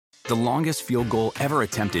The longest field goal ever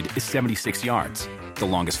attempted is 76 yards. The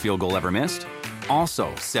longest field goal ever missed?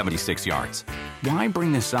 Also 76 yards. Why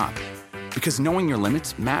bring this up? Because knowing your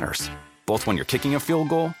limits matters, both when you're kicking a field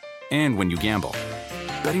goal and when you gamble.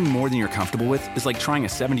 Betting more than you're comfortable with is like trying a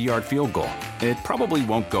 70-yard field goal. It probably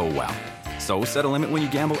won't go well. So set a limit when you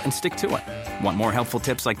gamble and stick to it. Want more helpful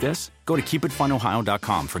tips like this? Go to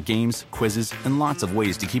keepitfunohio.com for games, quizzes, and lots of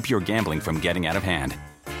ways to keep your gambling from getting out of hand.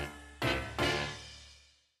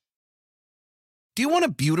 Do you want a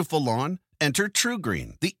beautiful lawn? Enter True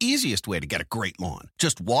Green, the easiest way to get a great lawn.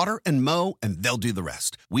 Just water and mow, and they'll do the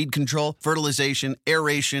rest. Weed control, fertilization,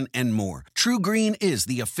 aeration, and more. True Green is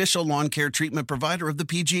the official lawn care treatment provider of the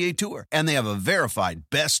PGA Tour, and they have a verified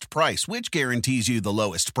best price, which guarantees you the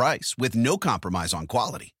lowest price with no compromise on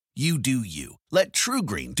quality. You do you. Let True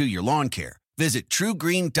Green do your lawn care. Visit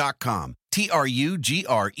truegreen.com, TRUGREEN.com,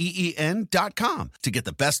 to get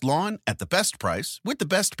the best lawn at the best price with the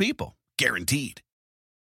best people. Guaranteed.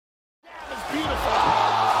 It's beautiful.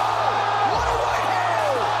 What a right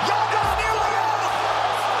hand! Young's nearly out.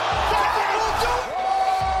 That will do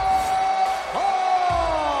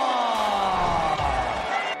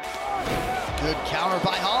it. Good counter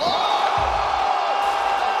by Holland.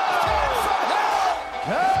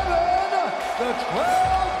 Kevin, the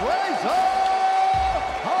Trailblazer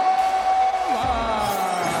Holland.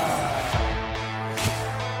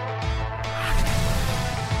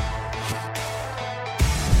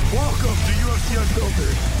 Welcome to UFC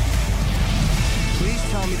Unfiltered. Please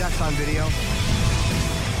tell me that's on video.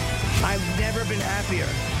 I've never been happier.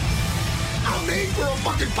 I'm made for a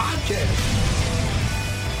fucking podcast.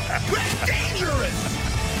 We're dangerous.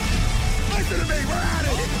 Listen to me, we're at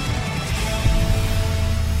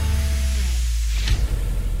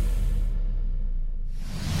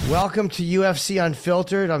it. Welcome to UFC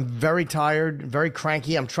Unfiltered. I'm very tired, very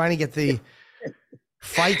cranky. I'm trying to get the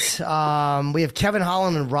fights. We have Kevin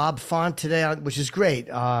Holland and Rob Font today, which is great.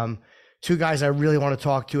 Two guys I really want to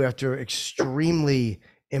talk to after extremely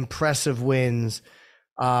impressive wins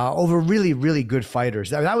over really, really good fighters.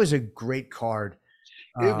 That was a great card.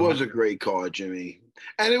 It was a great card, Jimmy.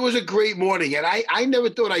 And it was a great morning. And I never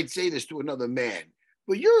thought I'd say this to another man.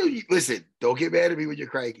 But listen, don't get mad at me when you're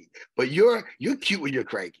cranky. But you're cute when you're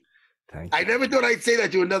cranky. Thank you. I never thought I'd say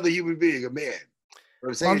that to another human being, a man.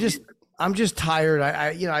 I'm just tired.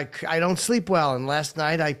 I don't sleep well. And last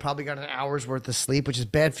night I probably got an hour's worth of sleep, which is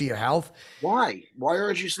bad for your health. Why? Why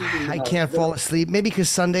aren't you sleeping? I can't fall asleep. Maybe because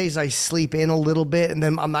Sundays I sleep in a little bit and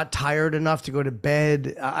then I'm not tired enough to go to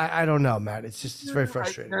bed. I don't know, Matt. It's very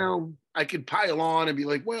frustrating. I could pile on and be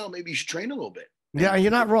like, well, maybe you should train a little bit. Yeah,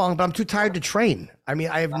 you're not wrong, but I'm too tired to train. I mean,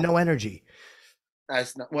 I have no energy.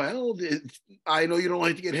 That's not, well, I know you don't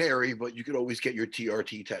like to get hairy, but you could always get your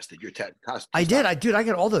TRT tested, your test. I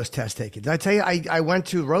got all those tests taken. Did I tell you, I went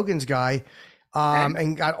to Rogan's guy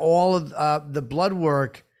and got all of the blood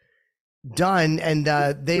work done. And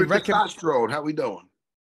they recommend testosterone. How we doing?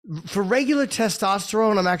 For regular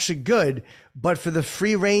testosterone, I'm actually good. But for the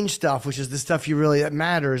free range stuff, which is the stuff that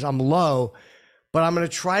matters, I'm low. But I'm going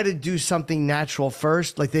to try to do something natural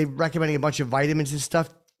first. Like they're recommending a bunch of vitamins and stuff,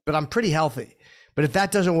 but I'm pretty healthy. But if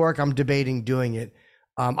that doesn't work, I'm debating doing it.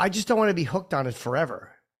 I just don't want to be hooked on it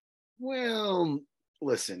forever. Well,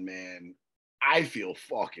 listen, man, I feel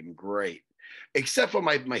fucking great, except for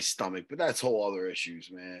my stomach, but that's whole other issues,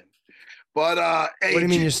 man. But what do you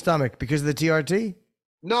mean your stomach? Because of the TRT?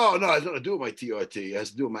 No, it has nothing to do with my TRT. It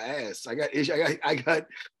has to do with my ass. I got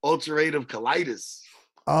ulcerative colitis.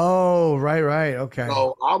 Oh, right. Okay.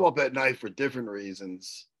 So I'm up at night for different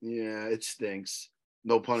reasons. Yeah, it stinks.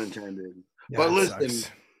 No pun intended. Yeah, but listen,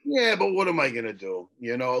 sucks. Yeah, but what am I going to do?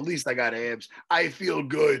 At least I got abs. I feel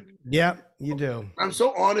good. Yeah, you do. I'm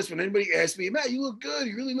so honest when anybody asks me, Matt, you look good.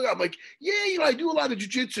 You really look. I'm like, yeah, I do a lot of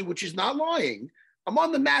jiu-jitsu, which is not lying. I'm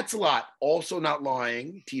on the mats a lot. Also not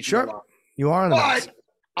lying. Teaching a lot. You are on the mats.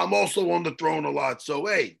 I'm also on the throne a lot. So,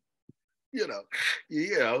 hey, you got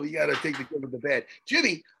to take the good with the bad.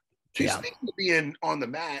 Jimmy, speaking of being on the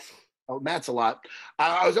mats a lot,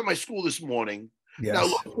 I was at my school this morning. Yes. Now,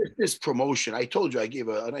 look, this promotion, I told you I gave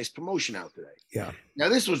a nice promotion out today. Yeah. Now,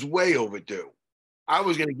 this was way overdue. I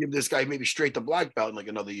was going to give this guy maybe straight to black belt in like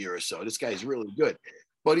another year or so. This guy's really good.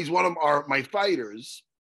 But he's one of my fighters,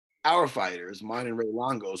 mine and Ray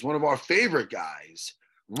Longo's, one of our favorite guys.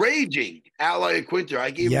 Raging Ally Quinter.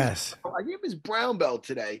 I gave him his brown belt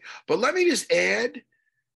today. But let me just add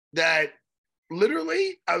that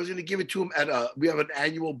literally I was going to give it to him we have an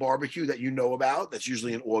annual barbecue that you know about. That's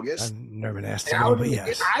usually in August. I've never been asked to go, but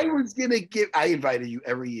yes. I invited you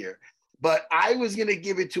every year, but I was going to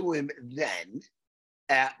give it to him then.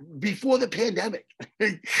 before the pandemic.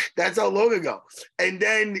 That's how long ago. And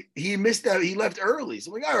then he missed out. He left early.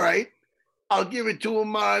 So I'm like, all right, I'll give it to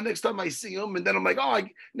him next time I see him. And then I'm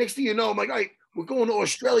like, next thing you know, I'm like, all right, we're going to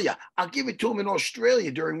Australia. I'll give it to him in Australia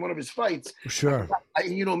during one of his fights. Sure.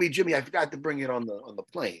 You know me, Jimmy, I forgot to bring it on the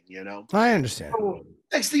plane, I understand. So,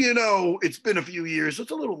 next thing you know, it's been a few years, so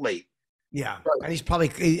it's a little late. Yeah.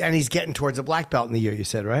 And he's getting towards a black belt in the year, you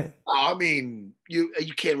said, right? I mean, you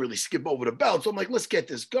can't really skip over the belt. So I'm like, let's get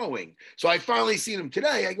this going. So I finally seen him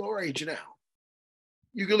today. I go, all right,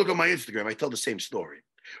 you can look on my Instagram. I tell the same story.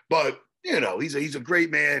 But, he's a great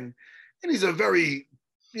man, and he's a very,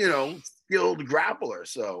 skilled grappler.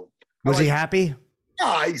 So was he happy?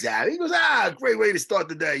 Oh, he's happy. He goes, great way to start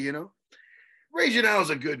the day, Ray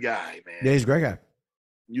Janelle's a good guy, man. Yeah, he's a great guy.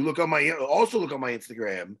 You look on my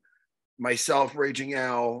Instagram, myself, Ray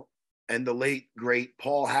Janelle, and the late, great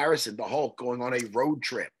Paul Harrison, the Hulk, going on a road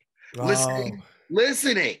trip. Oh.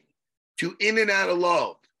 Listening to In and Out of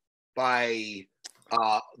Love by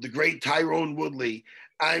the great Tyrone Woodley.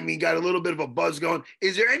 I mean, got a little bit of a buzz going.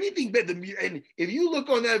 Is there anything better? And if you look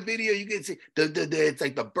on that video, you can see it's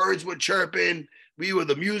like the birds were chirping.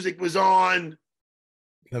 The music was on.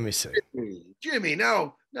 Let me see. Jimmy,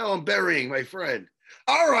 now I'm burying my friend.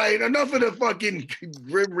 All right, enough of the fucking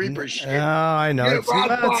Grim Reaper shit. Oh, I know. That's all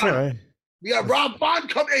right. We got Rob Font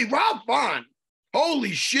coming. Hey, Rob Font.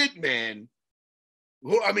 Holy shit, man.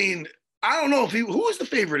 I mean, I don't know who was the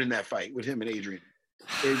favorite in that fight with him and Adrian.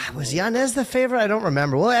 Was Yanez the favorite? I don't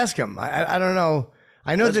remember. We'll ask him. I don't know.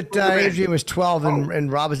 I know that Adrian was 12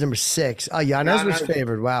 and Rob was number 6. Oh, Yanez was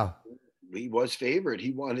favored. Wow. He was favored.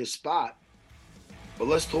 He won his spot. But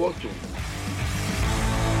let's talk to him.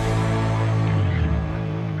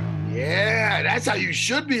 Yeah, that's how you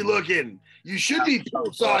should be looking. You should be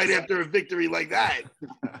poolside after a victory like that.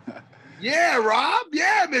 Yeah, Rob.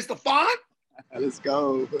 Yeah, Mr. Font. Let's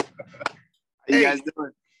go. How you guys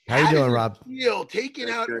doing? How you doing, Rob? Taking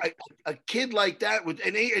out a kid like that with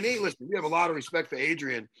and listen, we have a lot of respect for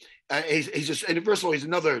Adrian. He's just, and first of all,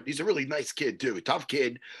 he's a really nice kid too, a tough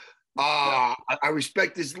kid. I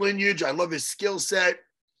respect his lineage. I love his skill set.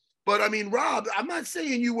 But I mean, Rob, I'm not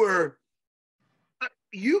saying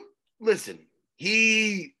listen,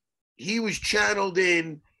 he was channeled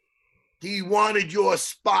in, he wanted your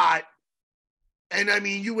spot. And I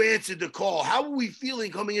mean, you answered the call. How were we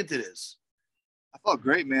feeling coming into this? I felt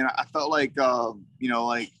great, man. I felt like,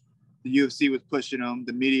 like the UFC was pushing him,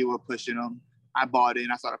 the media were pushing him. I bought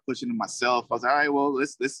in. I started pushing him myself. I was like, all right, well,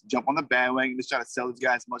 let's jump on the bandwagon. Let's try to sell these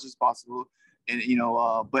guys as much as possible. And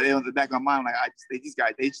but in the back of my mind, like these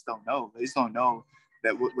guys, they just don't know. They just don't know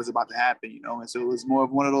that what was about to happen, And so it was more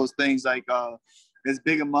of one of those things like, let's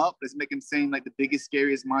big him up. Let's make him seem like the biggest,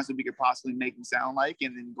 scariest monster we could possibly make him sound like,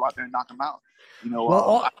 and then go out there and knock him out.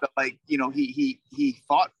 I felt like he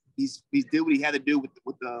fought. He did what he had to do with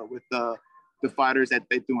the fighters that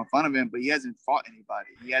they threw in front of him, but he hasn't fought anybody.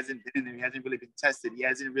 He hasn't been in there. He hasn't really been tested. He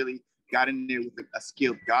hasn't really got in there with a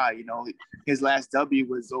skilled guy. His last W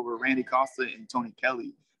was over Randy Costa and Tony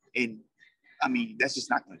Kelly, and I mean that's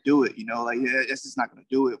just not going to do it. That's just not going to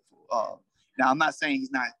do it. Now I'm not saying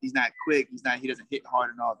he's not quick. He doesn't hit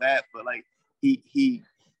hard and all that, but like he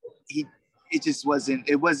it just wasn't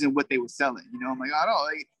what they were selling. I'm like, I don't know,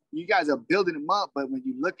 like you guys are building him up, but when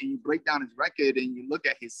you look and you break down his record and you look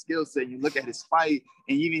at his skill set, and you look at his fight,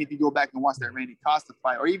 and even if you go back and watch that Randy Costa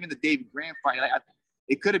fight or even the David Grant fight,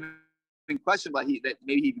 it could have been questioned, but that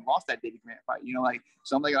maybe he even lost that David Grant fight.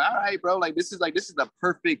 So I'm like, all right, bro, like this is the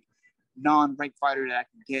perfect non-ranked fighter that I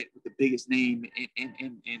can get with the biggest name,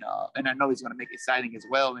 and I know he's going to make it exciting as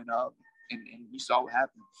well. And you saw what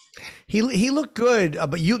happened. He looked good,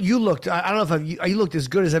 but you looked. I don't know if you looked as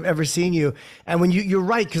good as I've ever seen you. And when you're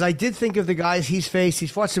right, because I did think of the guys he's faced.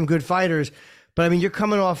 He's fought some good fighters, but I mean, you're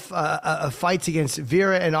coming off fights against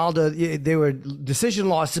Vera and Aldo. They were decision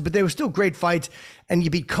losses, but they were still great fights. And you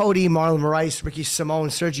beat Cody, Marlon Moraes, Ricky Simone,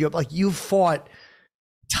 Sergio. Like you fought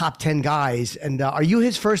top 10 guys. And are you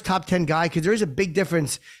his first top 10 guy? Because there is a big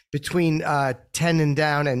difference between 10 and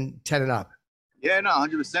down and 10 and up. Yeah, no,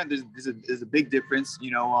 100%. There's a big difference,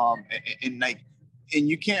 and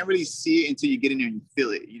you can't really see it until you get in there and you feel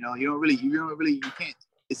it. You can't.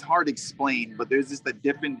 It's hard to explain, but there's just a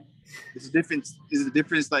different. There's a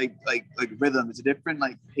difference like rhythm. It's a different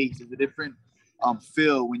like pace. It's a different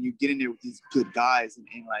feel when you get in there with these good guys and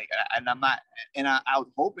I'm not. And I was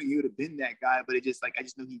hoping he would have been that guy, but I just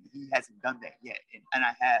knew he hasn't done that yet, and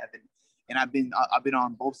I have, and I've been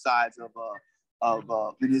on both sides of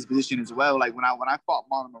in his position as well. Like when I fought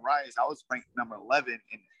Marlon Moraes, I was ranked number 11,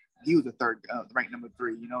 and he was the third ranked number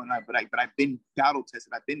 3, you know, but I've been battle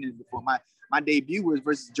tested. I've been in before. My debut was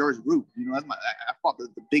versus George Root. You know, I fought the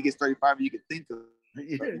biggest 35 you could think of.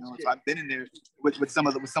 You know, so I've been in there with some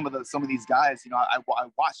of these guys. You know, I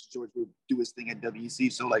watched George Root do his thing at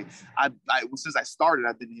WEC. So like I since I started,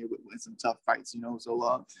 I've been here with some tough fights. You know,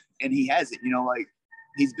 so and he has it. You know, like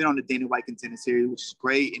he's been on the Dana White Contender Series, which is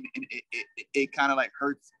great, and it kind of like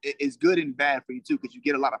hurts. It's good and bad for you too, because you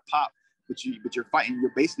get a lot of pop, but you're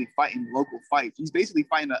basically fighting local fights. He's basically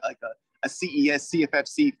fighting a CES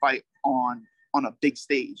CFFC fight on a big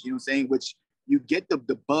stage. You know what I'm saying? Which you get the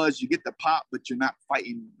buzz, you get the pop, but you're not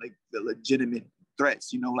fighting like the legitimate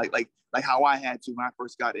threats, you know, like how I had to when I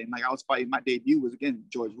first got in. Like I was fighting, my debut was again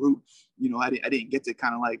George Root. You know, I didn't get to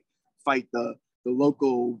kind of like fight the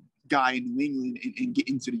local guy in New England and get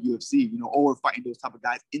into the UFC, you know, or fighting those type of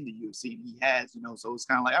guys in the UFC. And he has, you know, so it's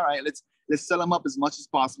kind of like, all right, let's set him up as much as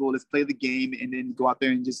possible. Let's play the game and then go out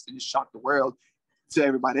there and just shock the world. To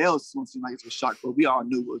everybody else, it won't seem like it's a shock, but we all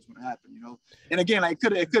knew what was going to happen, you know. And again, like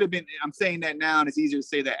it could have been. I'm saying that now, and it's easier to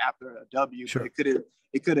say that after a W. Sure. But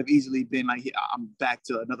it could have easily been like I'm back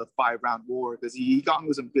to another 5-round war, because he got me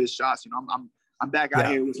with some good shots. You know, I'm back out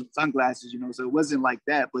here with some sunglasses, you know. So it wasn't like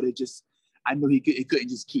that, but it just, I knew he couldn't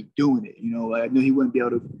just keep doing it, you know. I knew he wouldn't be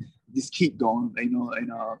able to just keep going, you know, and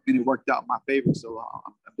it worked out in my favor. So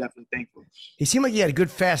I'm definitely thankful. He seemed like he had good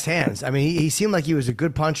fast hands. I mean, he seemed like he was a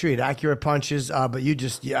good puncher. He had accurate punches, but you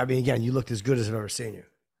just, I mean, again, you looked as good as I've ever seen you.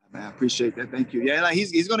 Man, I appreciate that. Thank you. Yeah, like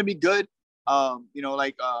he's going to be good. You know,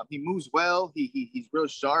 like he moves well. He's real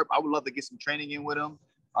sharp. I would love to get some training in with him.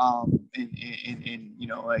 And you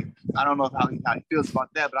know, like I don't know how he feels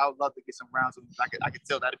about that, but I would love to get some rounds with him. I could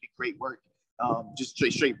tell that'd be great work. Just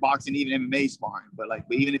straight boxing, even MMA sparring. But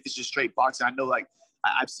even if it's just straight boxing, I know like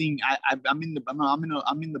I'm in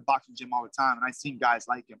the boxing gym all the time, and I've seen guys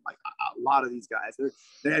like him. Like a lot of these guys,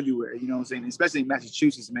 they're everywhere. You know what I'm saying? Especially in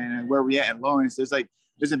Massachusetts, man, and where we at in Lawrence, there's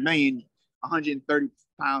a million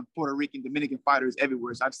 130-pound Puerto Rican, Dominican fighters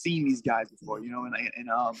everywhere. So I've seen these guys before, you know,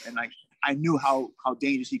 and like I knew how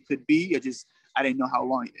dangerous he could be. I didn't know how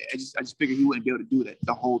long. I just figured he wouldn't be able to do that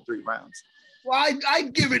the whole 3 rounds. Well,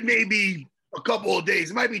 I'd give it maybe a couple of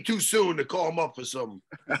days. It might be too soon to call him up for some.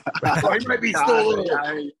 He might be still a little,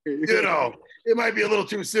 you know, it might be a little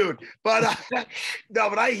too soon. But no,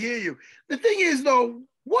 but I hear you. The thing is, though,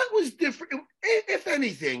 what was different, if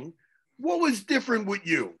anything, what was different with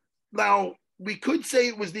you? Now, we could say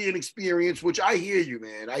it was the inexperience, which I hear you,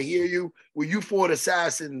 man. I hear you. Where you fought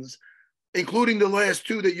assassins, including the last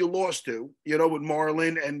 2 that you lost to, you know, with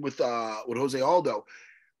Marlon and with Jose Aldo.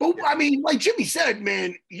 But I mean, like Jimmy said,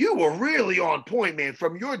 man, you were really on point, man.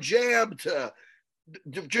 From your jab to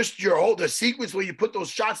just the sequence where you put those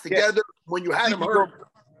shots together when you had him hurt.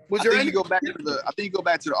 Was there any? I think you go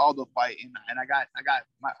back to the Aldo fight, and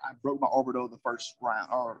I broke my orbital the first round,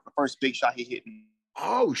 or the first big shot he hit me.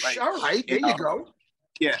 Oh, all right, there you go.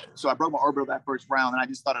 Yeah, so I broke my orbital that first round, and I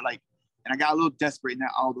just started and I got a little desperate in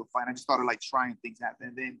that Aldo fight. I just started trying things happen,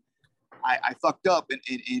 and then I fucked up and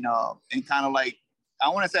kind of like. I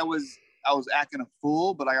want to say I was acting a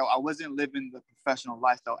fool, but I wasn't living the professional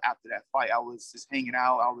lifestyle after that fight. I was just hanging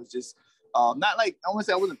out. I was just not like, I want to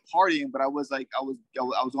say I wasn't partying, but I was going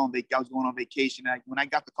on vacation. And when I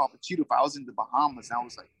got the call for Cheeto fight, I was in the Bahamas, and I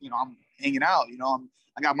was like, you know, I'm hanging out. You know,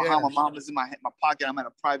 I got Bahama Mamas in my pocket. I'm at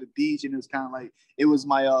a private beach, and it was kind of like it was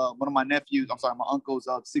my one of my nephews. I'm sorry, my uncle's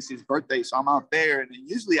 60th birthday. So I'm out there, and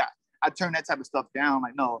usually I turn that type of stuff down.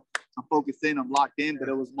 Like, no, I'm focused in, I'm locked in. But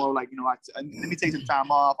it was more like, you know, let me take some time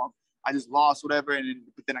off. I just lost, whatever.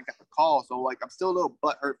 But then I got the call. So like, I'm still a little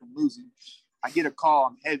butthurt from losing. I get a call.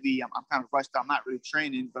 I'm heavy. I'm kind of rushed out. I'm not really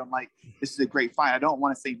training, but I'm like, this is a great fight. I don't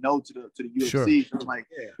want to say no to the UFC. Sure. So I'm like,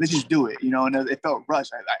 let's just do it. You know, and it felt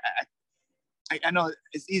rushed. I know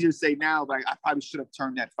it's easier to say now, but I probably should have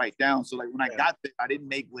turned that fight down. So like when I got there, I didn't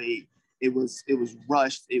make weight. It was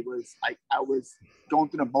rushed. It was like I was going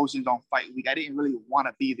through the motions on fight week. I didn't really want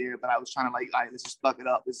to be there, but I was trying to like, all right, let's just suck it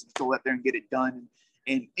up. Let's just go out there and get it done.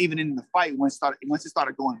 And even in the fight, once it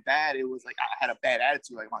started going bad, it was like I had a bad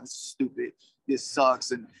attitude. Like, man, this is stupid. This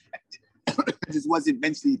sucks. And I just wasn't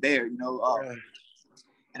mentally there, you know.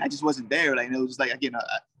 And I just wasn't there. Like, it was just like, again,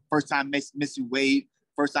 first time missing weight,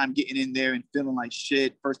 first time getting in there and feeling like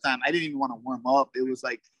shit. First time I didn't even want to warm up. It was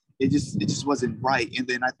like it just wasn't right. And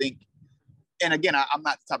then I think. And again, I'm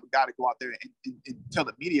not the type of guy to go out there and tell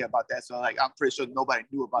the media about that. So like, I'm pretty sure nobody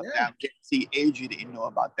knew about that. I guarantee Adrian didn't know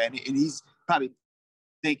about that. And he's probably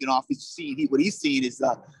thinking off. What he's seeing is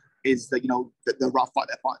the you know the raw fight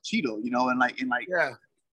that fought Cheeto, you know, and like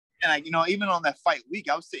And like, even on that fight week,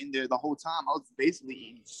 I was sitting there the whole time. I was basically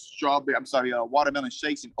eating watermelon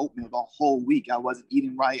shakes and oatmeal the whole week. I wasn't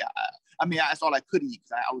eating right. I mean, that's all I could eat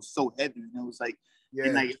because I was so heavy. And it was like,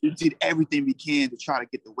 and like we did everything we can to try to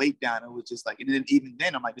get the weight down. It was just like, and then even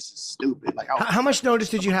then, I'm like, this is stupid. Like, how much notice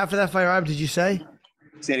did you have for that fight, Rob? Did you say?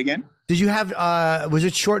 Say it again. Did you have? Was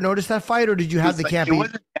it short notice that fight, or did you have the camp? It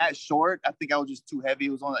wasn't that short. I think I was just too heavy.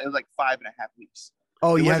 It was like 5.5 weeks.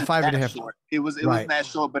 Oh, you had 5.5. Short. It wasn't that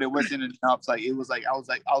short, but it wasn't enough. Like it was like I was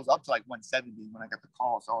up to like 170 when I got the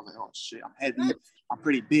call. So I was like, oh shit, I'm heavy. I'm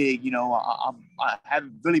pretty big. I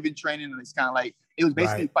haven't really been training, and it's kind of like it was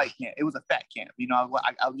basically fight camp. It was a fat camp. I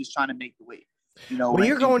was just trying to make the weight. When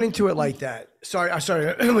you're going into it like that, sorry.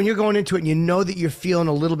 When you're going into it and you know that you're feeling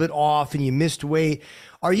a little bit off and you missed weight,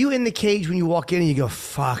 are you in the cage when you walk in and you go,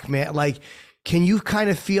 fuck, man? Like, can you kind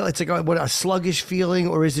of feel it's like a sluggish feeling,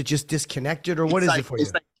 or is it just disconnected, or what is it for you?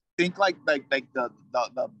 It's like, think like the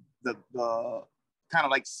kind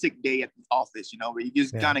of like sick day at the office, where you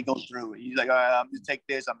just kind of go through it. You're like, all right, I'm gonna take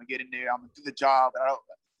this, I'm gonna get in there, I'm gonna do the job. I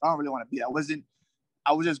don't really want to be there.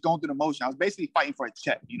 I was just going through the motion. I was basically fighting for a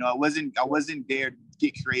check. I wasn't there to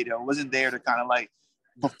get creative. I wasn't there to kind of like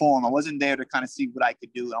perform. I wasn't there to kind of see what I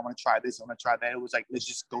could do. I want to try this. I want to try that. It was like, let's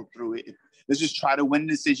just go through it. Let's just try to win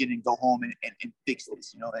the decision and go home and fix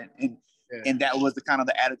this, and that was the kind of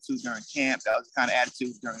the attitude during camp. That was the kind of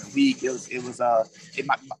attitude during the week.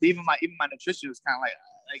 Even my nutrition was kind of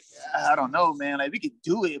like, I don't know, man, like we could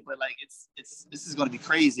do it, but like, this is going to be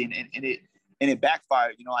crazy. And it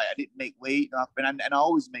backfired. I didn't make weight, and I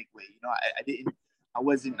always make weight. I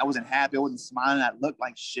wasn't happy. I wasn't smiling. I looked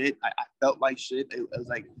like shit. I felt like shit. It was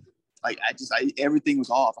like everything was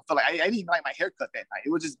off. I felt like I didn't even like my haircut that night.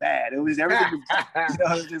 It was just bad. It was everything. It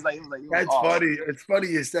was just like, that's funny. It's funny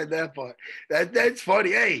you said that part. That's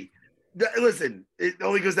funny. Hey, listen, it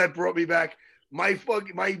only because that brought me back. My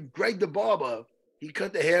Greg the barber, he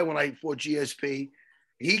cut the hair when I fought GSP.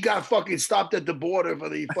 He got fucking stopped at the border for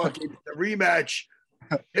the fucking rematch.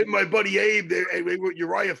 Hit my buddy Abe there, and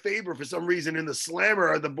Uriah Faber for some reason in the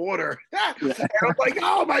slammer at the border. And I'm like,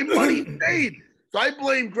 oh, my money paid. So I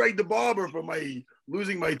blame Greg the barber for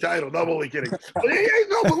losing my title. No, I'm only kidding. But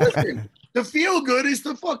listen, the feel good is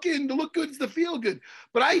the look good is the feel good.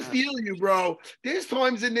 But I feel you, bro. There's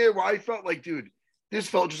times in there where I felt like, dude, this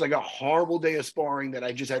felt just like a horrible day of sparring that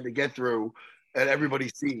I just had to get through. And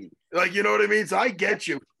everybody's seen, like, you know what I mean? So I get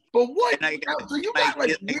you. But what? So you got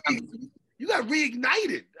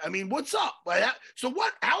reignited. I mean, what's up? Like, so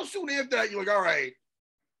what? How soon after that you're like, all right,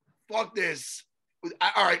 fuck this.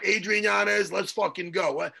 All right, Adrian Yanez, let's fucking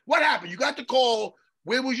go. What happened? You got the call.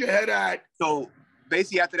 Where was your head at? So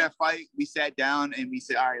basically, after that fight, we sat down and we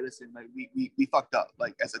said, all right, listen, like we fucked up.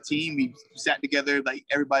 Like as a team, we sat together. Like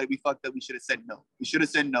everybody, we fucked up. We should have said no. We should have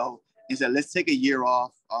said no. He said, let's take a year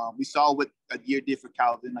off. We saw what a year did for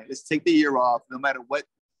Calvin. Like, let's take the year off. No matter what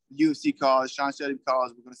UFC calls, Sean Shelby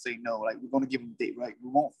calls, we're going to say no. Like, we're going to give him a date, right? We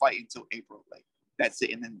won't fight until April. Like, that's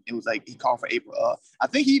it. And then it was like, he called for April. I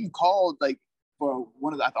think he even called, like, for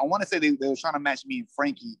one of the, I want to say they were trying to match me and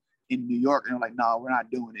Frankie in New York. And they're like, no, we're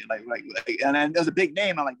not doing it. Like, and then there's a big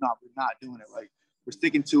name. I'm like, no, we're not doing it. Like, we're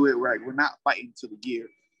sticking to it. We're not fighting until the year.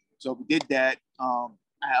 So we did that. My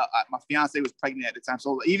fiance was pregnant at the time.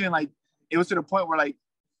 So even like, it was to the point where like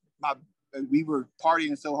we were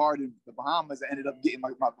partying so hard in the Bahamas, I ended up getting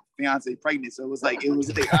my fiance pregnant. So it was like, all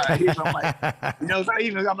right, I'm like, it's not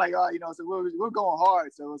even, I'm like, so we're going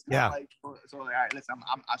hard. So it was kind of like, so like, all right, listen,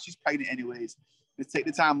 she's pregnant anyways. Let's take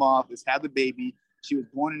the time off. Let's have the baby. She was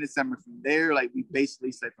born in December. From there, like we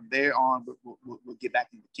basically said from there on, we'll get back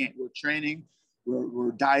into camp. We're training,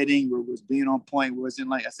 we're dieting, we're being on point. It wasn't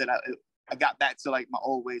like I said, I got back to like my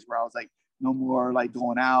old ways where I was like, no more like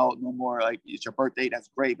going out, no more like it's your birthday, that's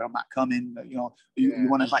great, but I'm not coming. You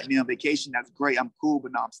want to invite me on vacation, that's great, I'm cool,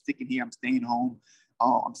 but no, I'm sticking here, I'm staying home,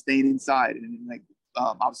 I'm staying inside. And like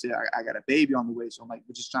obviously I got a baby on the way, so I'm like,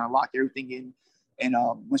 we're just trying to lock everything in. And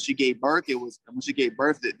when she gave birth, then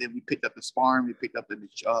we picked up the sparring, we picked up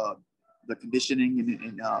the conditioning,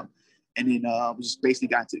 and then we just basically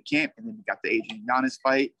got into the camp, and then we got the Adrian Yanez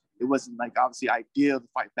fight. It wasn't like obviously ideal to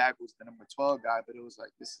fight back with the number 12 guy, but it was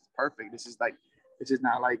like, this is perfect. This is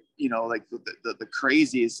not like, like the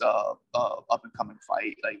craziest up and coming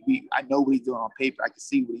fight. Like I know what he's doing on paper. I can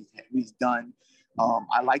see what he's done.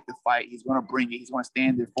 I like the fight. He's going to bring it. He's going to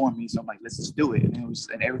stand there for me. So I'm like, let's just do it.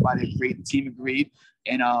 And everybody agreed. The team agreed.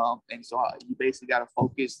 And so you basically got to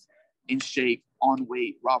focus, in shape, on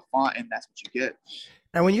weight, raw font, and that's what you get.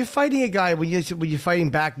 And when you're fighting a guy, when you're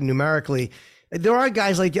fighting back numerically, There are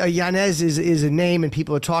guys like Yanez is a name and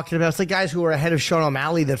people are talking about. It's like guys who are ahead of Sean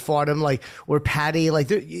O'Malley that fought him, like, or Patty. Like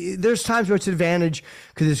there's times where it's an advantage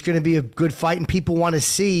because it's going to be a good fight and people want to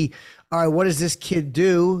see, all right, what does this kid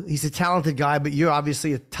do? He's a talented guy, but you're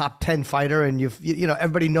obviously a top 10 fighter and you know,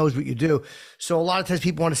 everybody knows what you do. So a lot of times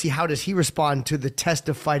people want to see how does he respond to the test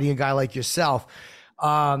of fighting a guy like yourself.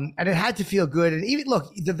 And it had to feel good. And even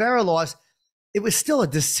look, the Vera loss, it was still a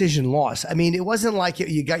decision loss. I mean, it wasn't like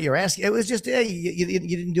you got your ass. It was just, hey, you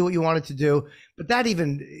didn't do what you wanted to do. But that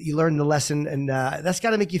even, you learned the lesson. And that's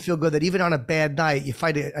got to make you feel good that even on a bad night, you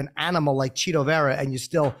fight an animal like Chito Vera and you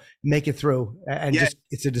still make it through. And just,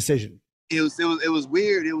 it's a decision. It was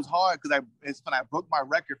weird. It was hard because it's when I broke my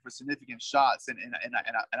record for significant shots and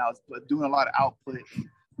I was doing a lot of output.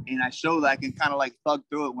 And I showed that I can kind of like thug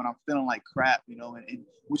through it when I'm feeling like crap, you know, and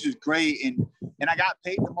which is great. And I got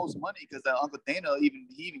paid the most money because Uncle Dana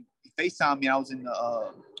he FaceTimed me. I was in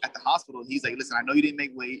the at the hospital. He's like, listen, I know you didn't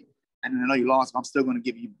make weight, and I know you lost, but I'm still going to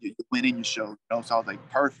give you your win in your show. You know? So I was like,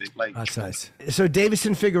 perfect. Like, that's nice. So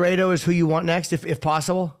Deiveson Figueiredo is who you want next, if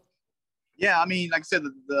possible. Yeah, I mean, like I said,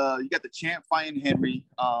 you got the champ fighting Henry.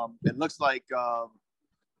 It looks like.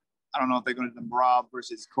 I don't know if they're going to do the Rob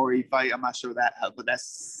versus Corey fight. I'm not sure that, but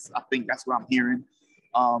I think that's what I'm hearing.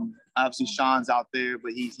 Obviously Sean's out there,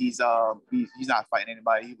 but he's not fighting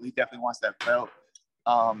anybody. He definitely wants that belt.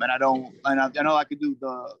 I know I could do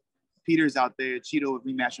the Peters out there. Cheeto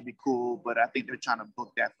rematch would be cool, but I think they're trying to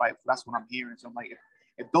book that fight. That's what I'm hearing. So I'm like,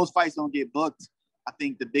 if those fights don't get booked, I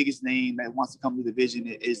think the biggest name that wants to come to the division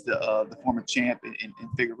is the former champ in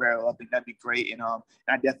Figueiredo. I think that'd be great, and I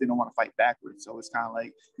definitely don't want to fight backwards. So it's kind of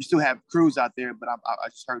like you still have Cruz out there, but I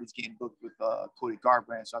just heard he's getting booked with Cody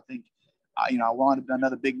Garbrandt. So I think I wanted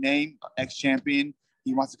another big name, ex-champion.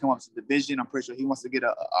 He wants to come up to the division. I'm pretty sure he wants to get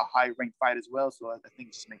a high-ranked fight as well. So I think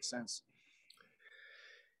it just makes sense.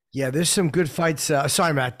 Yeah, there's some good fights.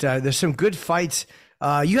 Sorry, Matt. There's some good fights.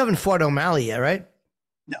 You haven't fought O'Malley yet, right?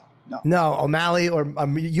 No, O'Malley or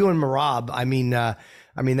you and Marab. I mean,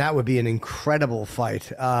 that would be an incredible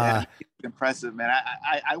fight. Yeah, impressive, man.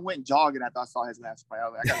 I went jogging after I saw his last fight.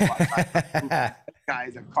 I got to watch that guy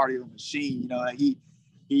is a cardio machine. You know, like he.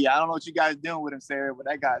 I don't know what you guys doing with him, Sarah, but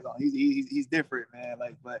that guy's on. He's different, man.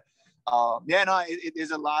 Like, but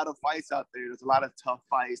there's a lot of fights out there. There's a lot of tough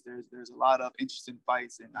fights. There's a lot of interesting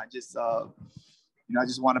fights, and I just I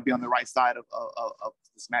just want to be on the right side of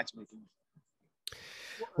this matchmaking.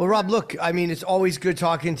 Well, Rob, look, I mean, it's always good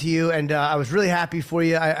talking to you, and I was really happy for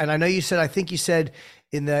you. I know you said, I think you said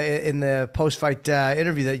in the post-fight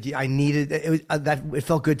interview that I needed it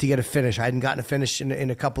felt good to get a finish. I hadn't gotten a finish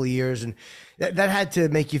in a couple of years, and that had to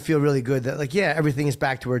make you feel really good. That like, yeah, everything is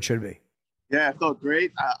back to where it should be. Yeah, it felt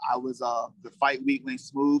great. I was the fight week went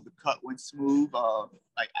smooth, the cut went smooth.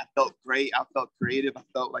 Like I felt great. I felt creative. I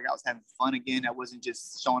felt like I was having fun again. I wasn't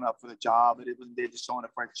just showing up for the job, but it wasn't there just showing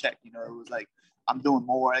up for a check. You know, it was like I'm doing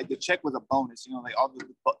more. Like, the check was a bonus. You know, like all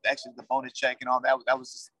the bonus check and all that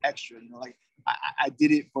was just extra. You know, like I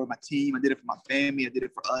did it for my team. I did it for my family. I did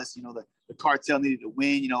it for us. You know, the cartel needed to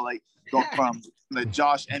win. You know, like go from the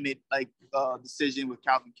Josh Emmett decision with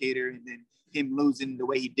Calvin Kattar, and then him losing the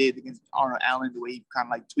way he did against Arnold Allen, the way he kind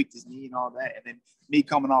of like tweaked his knee and all that, and then me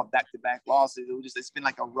coming off back-to-back losses. It's been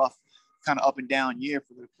like a rough kind of up and down year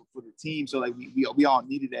for the team. So like we all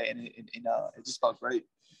needed that, and it just felt great.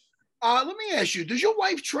 Let me ask you: does your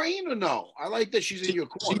wife train or no? I like that she's in your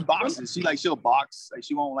corner. She boxes. She'll box. Like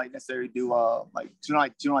she won't like necessarily do she don't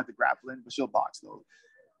like the grappling, but she'll box though.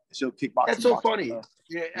 She'll kickbox. That's so funny.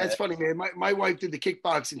 Yeah, that's funny, man. My wife did the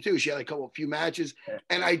kickboxing too. She had a few matches,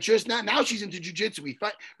 and I just now she's into jiu-jitsu.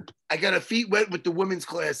 I got her feet wet with the women's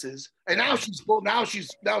classes, and now she's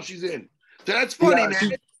in. So that's funny,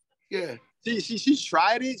 man. She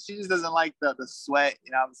tried it. She just doesn't like the sweat,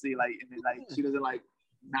 and obviously she doesn't like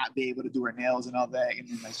not be able to do her nails and all that, and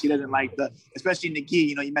then she doesn't like especially in the gi.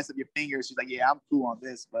 You know, you mess up your fingers. She's like, yeah, I'm cool on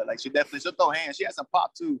this, but like she'll throw hands. She has some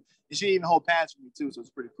pop too, and she even hold pads for me too, so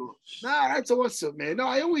it's pretty cool. Nah, that's awesome, man. No,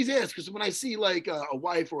 I always ask because when I see like a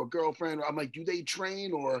wife or a girlfriend, I'm like, do they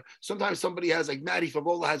train? Or sometimes somebody has like Matty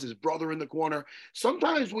Favola has his brother in the corner.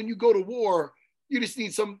 Sometimes when you go to war, you just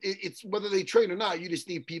need it's whether they train or not. You just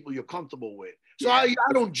need people you're comfortable with. So I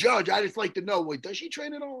don't judge. I just like to know, wait, does she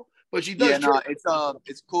train at all? But she does. Yeah, no,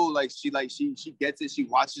 it's cool. Like she gets it. She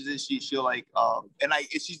watches it. She'll like and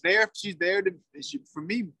like if she's there for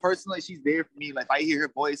me personally. She's there for me. Like if I hear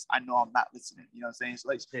her voice, I know I'm not listening. You know what I'm saying? So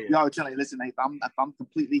like you always tell me, listen, like, if I'm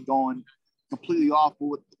completely off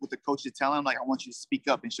with what the coach is telling, like I want you to speak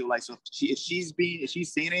up. And she'll like if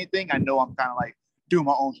she's saying anything, I know I'm kind of like doing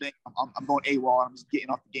my own thing. I'm going AWOL. I'm just getting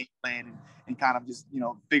off the game plan and kind of just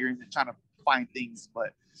trying to find things,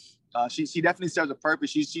 but. She definitely serves a purpose.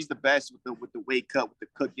 She's the best with the weight cut, with the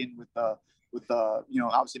cooking, with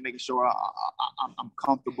obviously making sure I'm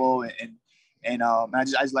comfortable and I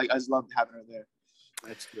just love having her there.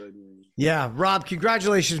 That's good. Man. Yeah, Rob,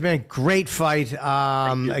 congratulations, man. Great fight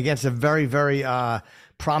against a very, very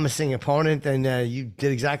promising opponent, and you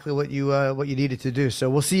did exactly what you needed to do. So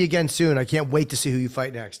we'll see you again soon. I can't wait to see who you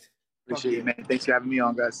fight next. Appreciate it, man. Thanks for having me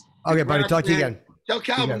on, guys. Okay, buddy. Talk to you again. Tell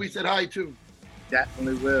Calvin we said hi too.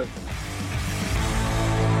 Definitely will.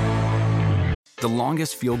 The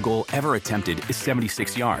longest field goal ever attempted is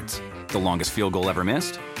 76 yards. The longest field goal ever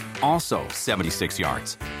missed? Also 76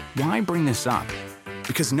 yards. Why bring this up?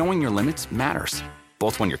 Because knowing your limits matters,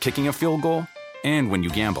 both when you're kicking a field goal and when you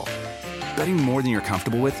gamble. Betting more than you're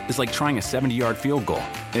comfortable with is like trying a 70-yard field goal.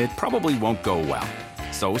 It probably won't go well.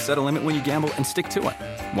 So set a limit when you gamble and stick to it.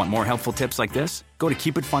 Want more helpful tips like this? Go to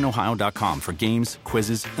keepitfunohio.com for games,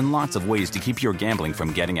 quizzes, and lots of ways to keep your gambling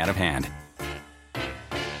from getting out of hand.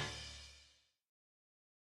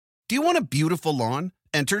 Do you want a beautiful lawn?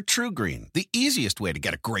 Enter TruGreen, the easiest way to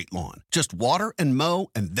get a great lawn. Just water and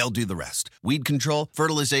mow, and they'll do the rest. Weed control,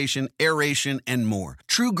 fertilization, aeration, and more.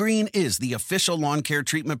 TruGreen is the official lawn care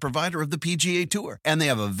treatment provider of the PGA Tour, and they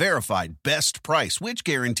have a verified best price, which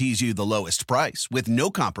guarantees you the lowest price with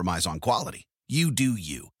no compromise on quality. You do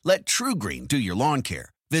you. Let TruGreen do your lawn care.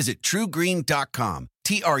 Visit TruGreen.com,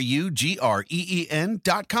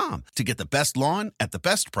 TruGreen.com, to get the best lawn at the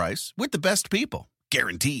best price with the best people.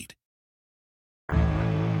 Guaranteed.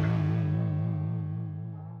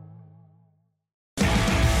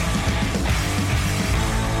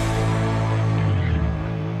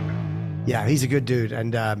 Yeah, he's a good dude,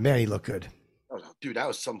 and man, he looked good. Oh, dude, that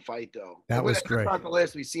was some fight, though. That was great. That's not the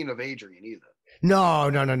last we've seen of Adrian either.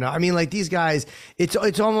 No. I mean, like these guys,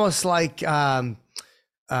 it's almost like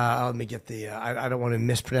let me get the I don't want to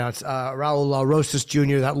mispronounce Raul Rosas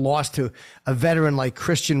Jr. that lost to a veteran like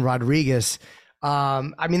Christian Rodriguez.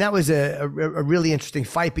 I mean, that was a really interesting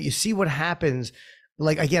fight, but you see what happens.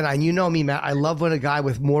 Like, again, and you know me, Matt, I love when a guy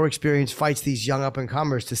with more experience fights these young up and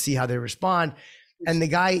comers to see how they respond. And the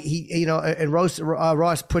guy,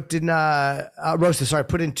 Ross put in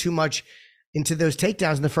too much into those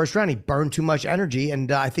takedowns in the first round. He burned too much energy,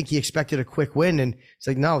 and I think he expected a quick win. And it's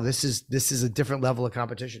like, no, this is a different level of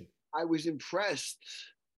competition. I was impressed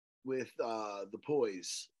with the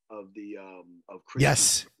poise of Christian.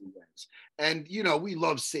 Yes. And we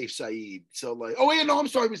love Saif Saeed. So like, oh wait, no, I'm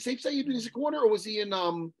sorry. Was Saif Saeed in his corner, or was he in?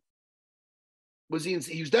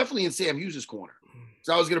 He was definitely in Sam Hughes' corner.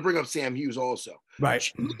 So I was going to bring up Sam Hughes also.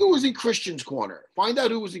 Right. Who was in Christian's corner? Find out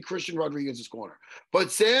who was in Christian Rodriguez's corner.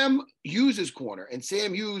 But Sam Hughes' corner, and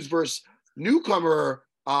Sam Hughes versus newcomer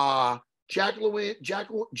Jacqueline. Is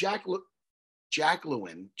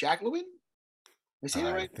that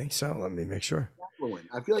right? I think so. Let me make sure. Jacqueline.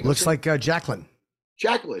 I feel like looks like Jacqueline.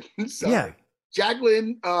 Jacqueline. Sorry. Yeah.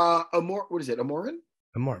 Jacqueline what is it? Amorin?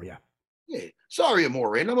 Amorin, yeah. Yeah. Sorry,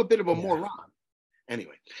 Amorin. I'm a bit of a moron.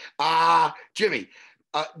 Anyway. Jimmy,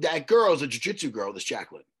 that girl is a jiu-jitsu girl, this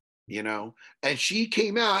Jacqueline, and she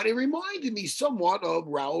came out. It reminded me somewhat of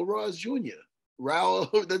Raul Rosas Jr.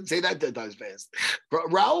 Raul doesn't say that 10 times fast.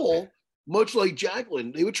 Raul, much like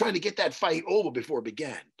Jacqueline, they were trying to get that fight over before it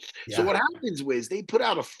began. Yeah. So what happens was they put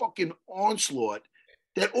out a fucking onslaught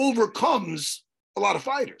that overcomes a lot of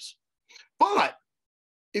fighters. But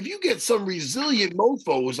if you get some resilient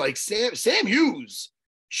mofos like Sam Hughes,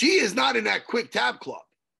 she is not in that quick tap club.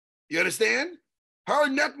 You understand? Her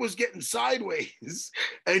neck was getting sideways,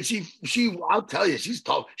 and she I'll tell you, she's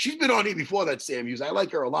tough. She's been on here before, that Sam Hughes. I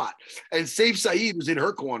like her a lot. And Saif Saeed was in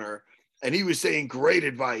her corner, and he was saying great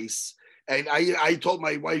advice. And I told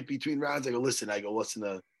my wife between rounds, I go, listen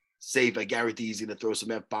to Saif. I guarantee he's going to throw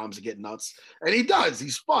some F-bombs and get nuts. And he does.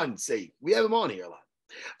 He's fun, Saif. We have him on here a lot.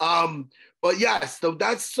 But yes, so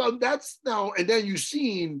that's now, and then you've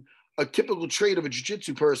seen a typical trait of a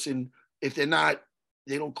jiu-jitsu person. If they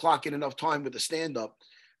don't clock in enough time with the stand-up,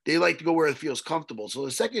 they like to go where it feels comfortable. So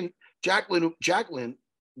the second Jacqueline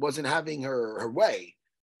wasn't having her way,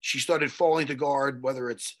 she started falling to guard, whether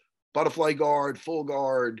it's butterfly guard, full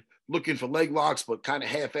guard, looking for leg locks, but kind of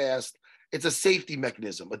half-assed. It's a safety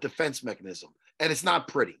mechanism, a defense mechanism, and it's not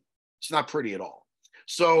pretty. It's not pretty at all.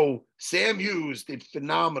 So Sam Hughes did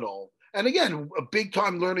phenomenal. And again, a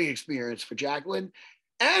big-time learning experience for Jacqueline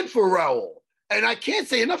and for Raul. And I can't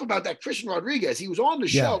say enough about that Christian Rodriguez. He was on the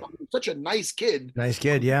show. I mean, such a nice kid. Nice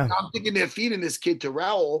kid, yeah. I'm thinking they're feeding this kid to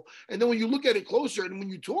Raul. And then when you look at it closer and when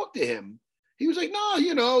you talk to him, he was like, no,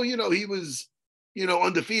 he was,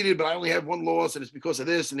 undefeated, but I only have one loss, and it's because of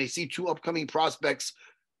this. And they see two upcoming prospects.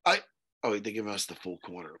 They're giving us the full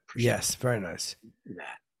corner. Yes, very nice.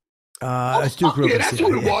 That. It's Duke Rufus. Yeah, that's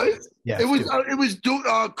who it was. Yeah, it was Duke,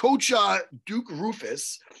 Coach Duke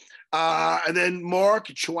Rufus, and then Mark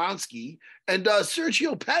Chwansky and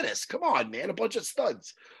Sergio Pettis. Come on, man, a bunch of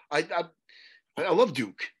studs. I love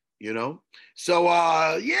Duke, you know. So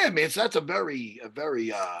yeah, man. So that's a very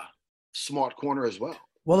smart corner as well.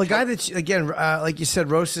 Well, a guy that's, again, like you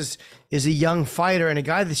said, Rosas is a young fighter and a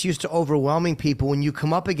guy that's used to overwhelming people. When you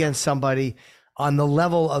come up against somebody on the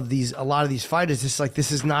level of a lot of these fighters, it's like,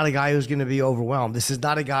 this is not a guy who's going to be overwhelmed. This is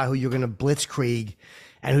not a guy who you're going to blitzkrieg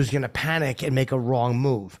and who's going to panic and make a wrong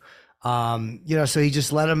move. You know, so he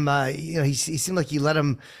just let him, you know, he seemed like he let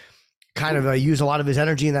him kind of use a lot of his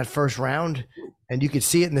energy in that first round, and you could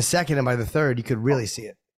see it in the second, and by the third, you could really see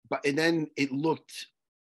it. And then it looked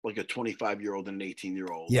like a 25-year-old and an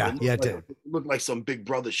 18-year-old. Yeah, it did. It looked like some Big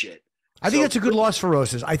Brother shit. I think that's a good loss for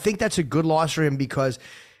Rosas. I think that's a good loss for him because,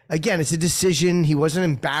 again, it's a decision. He wasn't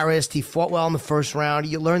embarrassed. He fought well in the first round.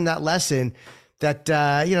 You learned that lesson that,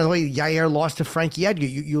 you know, the way Yair lost to Frankie Edgar.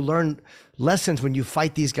 You learn lessons when you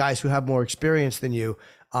fight these guys who have more experience than you.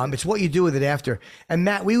 It's what you do with it after. And,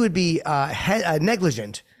 Matt, we would be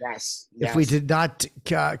negligent if we did not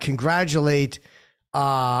congratulate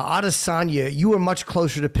Adesanya. You were much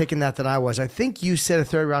closer to picking that than I was. I think you said a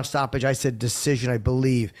third-round stoppage. I said decision, I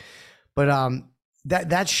believe. But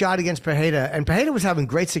that shot against Pereira, and Pereira was having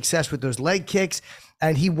great success with those leg kicks,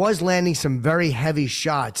 and he was landing some very heavy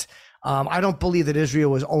shots. I don't believe that Israel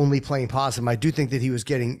was only playing possum. I do think that he was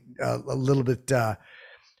getting a little bit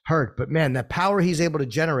hurt. But, man, that power he's able to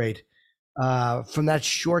generate from that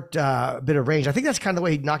short bit of range, I think that's kind of the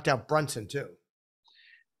way he knocked out Brunson too.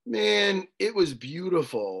 Man, it was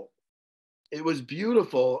beautiful. It was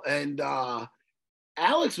beautiful. And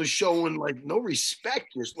Alex was showing like no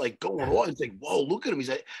respect, just like going on. It's like, whoa, look at him. He's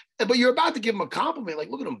like, but you're about to give him a compliment, like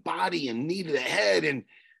look at him, body and knee to the head.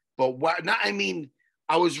 But what? Not, I mean,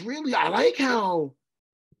 I like how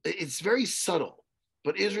it's very subtle.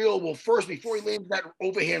 But Israel will first, before he lands that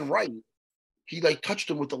overhand right, he like touched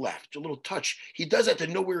him with the left, a little touch. He does that to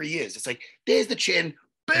know where he is. It's like, there's the chin,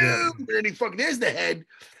 boom, and then there's the head.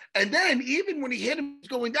 And then even when he hit him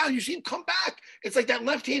going down, you see him come back. It's like that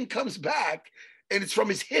left hand comes back, and it's from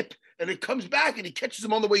his hip, and it comes back, and he catches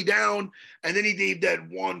him on the way down, and then he gave that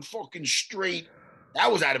one fucking straight.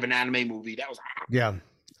 That was out of an anime movie. That was yeah.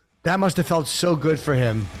 That must have felt so good for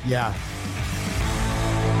him. Yeah.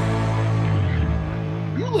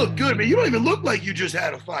 You look good, man. You don't even look like you just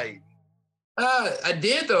had a fight. I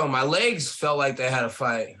did though. My legs felt like they had a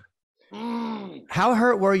fight. How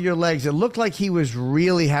hurt were your legs? It looked like he was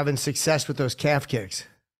really having success with those calf kicks.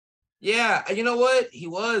 Yeah, you know what? He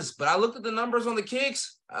was, but I looked at the numbers on the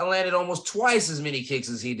kicks. I landed almost twice as many kicks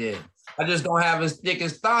as he did. I just don't have as thick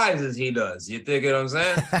as thighs as he does. You think what I'm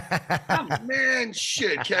saying? Man,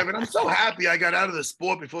 shit, Kevin. I'm so happy I got out of the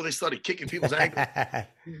sport before they started kicking people's ankles.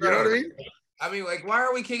 You know what I mean? I mean, like, why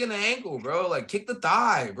are we kicking the ankle, bro? Like, kick the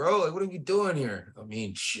thigh, bro. Like, what are we doing here? I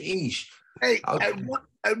mean, sheesh. Hey,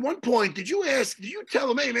 at one point, did you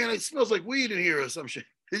tell him, hey, man, it smells like weed in here or some shit?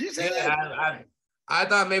 Did you say that? I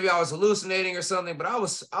thought maybe I was hallucinating or something, but I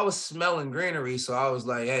was smelling greenery. So I was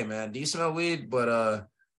like, hey, man, do you smell weed? But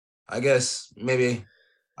I guess maybe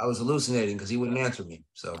I was hallucinating because he wouldn't answer me.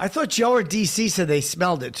 So I thought Joe or DC said they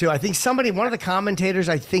smelled it too. I think one of the commentators,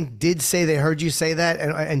 I think, did say they heard you say that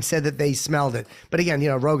and said that they smelled it. But again, you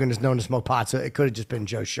know, Rogan is known to smoke pot, so it could have just been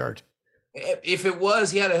Joe's shirt. If it was,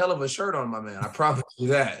 he had a hell of a shirt on, my man. I promise you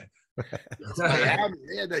that. They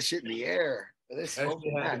had that shit in the air. I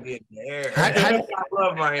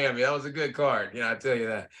love Miami. That was a good card. Yeah, I tell you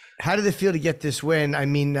that. How did it feel to get this win? I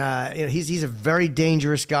mean, you know, he's a very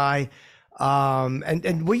dangerous guy.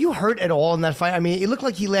 And were you hurt at all in that fight? I mean, it looked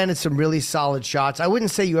like he landed some really solid shots. I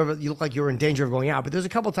wouldn't say you looked like you were in danger of going out, but there's a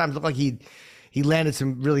couple of times it looked like he landed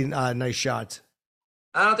some really nice shots.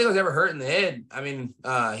 I don't think I was ever hurt in the head. I mean,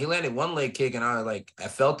 he landed one leg kick, and I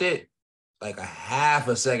felt it like a half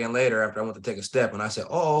a second later after I went to take a step, and I said,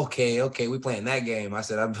 "Oh, okay, we playing that game." I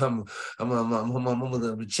said, "I'm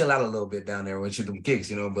gonna chill out a little bit down there with you them kicks,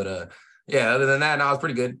 you know." But yeah, other than that, no, I was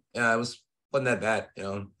pretty good. Wasn't that bad, you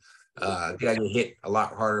know. I think I get hit a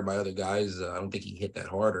lot harder by other guys. I don't think he hit that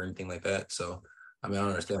hard or anything like that. So, I mean, I don't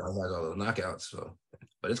understand how he has all those knockouts. So,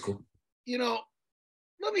 but it's cool. You know,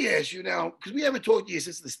 let me ask you now, because we haven't talked to you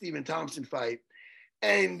since the Stephen Thompson fight,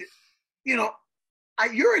 and you know,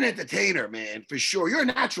 you're an entertainer, man, for sure. You're a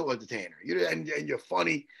natural entertainer. And you're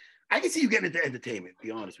funny. I can see you getting into entertainment, to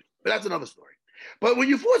be honest with you, but that's another story. But when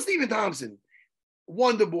you fought Stephen Thompson,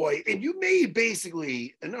 Wonder Boy, and you made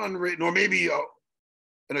basically an unwritten, or maybe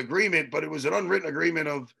an agreement, but it was an unwritten agreement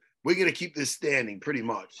of we're going to keep this standing pretty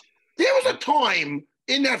much. There was a time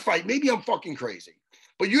in that fight, maybe I'm fucking crazy,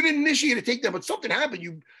 but you didn't initiate a takedown, but something happened,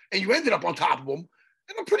 you ended up on top of him,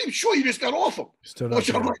 and I'm pretty sure you just got off him.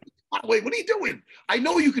 Which I'm like, wait, what are you doing? I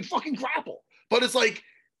know you could fucking grapple, but it's like,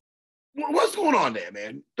 what's going on there,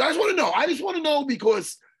 man? I just want to know. I just want to know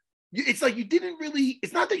because it's like you didn't really,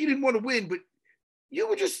 it's not that you didn't want to win, but you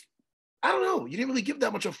were just, I don't know. You didn't really give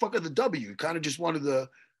that much a fuck of the W. You kind of just wanted to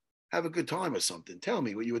have a good time or something. Tell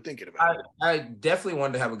me what you were thinking about. I definitely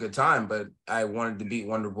wanted to have a good time, but I wanted to beat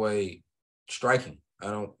Wonder Boy striking. I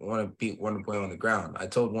don't want to beat Wonder Boy on the ground. I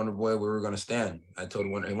told Wonder Boy we were going to stand. And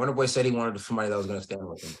Wonder Boy said he wanted somebody that was going to stand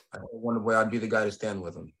with him. I told Wonder Boy I'd be the guy to stand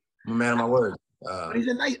with him. I'm a man of my word. But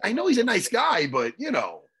I know he's a nice guy, but you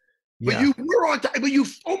know, but you were on top, but you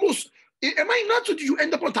almost, am I nuts or did you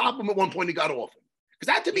end up on top of him at one point and got off him?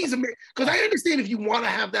 Because that to me is amazing. Because I understand if you want to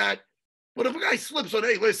have that, but if a guy slips on,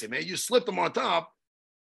 hey, listen, man, you slipped him on top,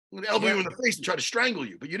 I'm going to elbow you in the face and try to strangle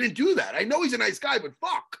you, but you didn't do that. I know he's a nice guy, but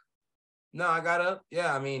fuck. No, I got up.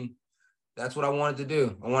 Yeah, I mean, that's what I wanted to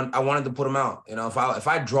do. I wanted to put him out. You know, if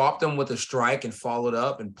I dropped him with a strike and followed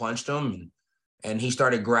up and punched him and he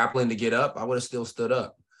started grappling to get up, I would have still stood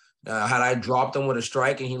up. Had I dropped him with a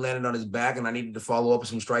strike and he landed on his back and I needed to follow up with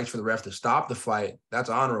some strikes for the ref to stop the fight, that's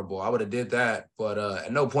honorable. I would have did that. But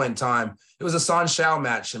at no point in time, it was a San Shao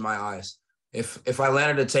match in my eyes. If I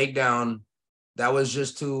landed a takedown, that was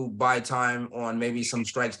just to buy time on maybe some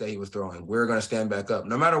strikes that he was throwing. We were going to stand back up.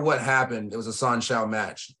 No matter what happened, it was a San Shao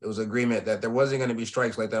match. It was agreement that there wasn't going to be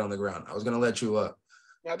strikes like that on the ground. I was going to let you up.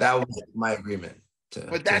 That was my agreement.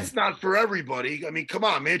 But that's not for everybody. I mean, come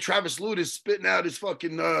on, man. Travis Lutis spitting out his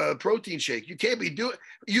fucking protein shake. You can't be doing.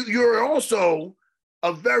 You're also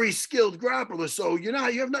a very skilled grappler, so you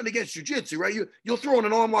have nothing against jiu-jitsu, right? You'll throw in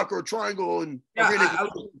an arm lock or a triangle, and I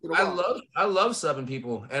love subbing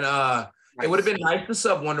people, and it would have been nice to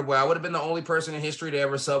sub Wonder Boy. I would have been the only person in history to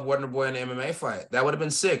ever sub Wonder Boy in an MMA fight. That would have been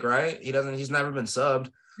sick, right? He's never been subbed.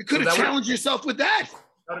 You could have challenged yourself with that.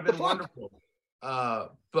 That would have been wonderful.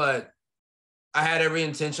 But I had every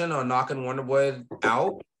intention on knocking Wonder Boy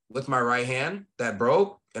out with my right hand. That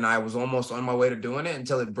broke, and I was almost on my way to doing it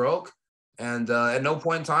until it broke. And at no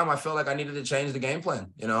point in time, I felt like I needed to change the game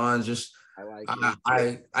plan, and just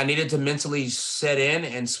I needed to mentally set in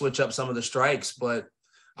and switch up some of the strikes. But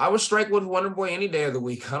I would strike with Wonder Boy any day of the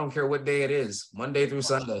week. I don't care what day it is, Monday through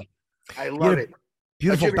Sunday. I love it.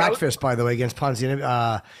 Beautiful back fist, by the way, against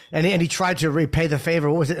Ponzinibbio. And he tried to repay the favor.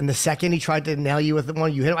 What was it? In the second, he tried to nail you with the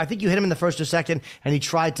one. You hit him. I think you hit him in the first or second, and he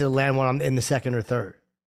tried to land one in the second or third.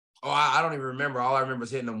 Oh, I don't even remember. All I remember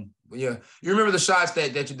is hitting him. Yeah, you remember the shots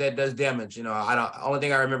that does damage. Only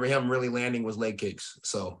thing I remember him really landing was leg kicks.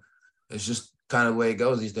 So it's just kind of the way it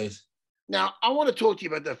goes these days. Now, I want to talk to you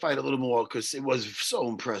about that fight a little more because it was so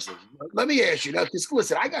impressive. Let me ask you now, because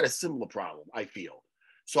listen, I got a similar problem, I feel.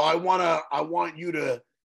 So I want you to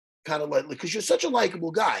kind of because you're such a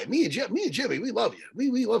likable guy. Me and Jimmy, we love you.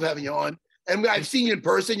 We love having you on. And I've seen you in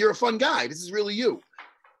person. You're a fun guy. This is really you.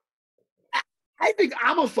 I think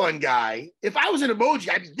I'm a fun guy. If I was an emoji,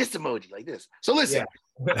 I'd be this emoji like this. So listen.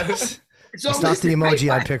 Yeah. It's not the emoji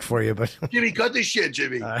I'd pick for you, but Jimmy, cut this shit,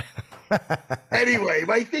 Jimmy. Anyway,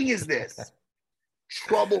 my thing is this.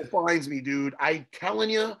 Trouble finds me, dude. I'm telling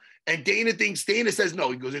you. And Dana says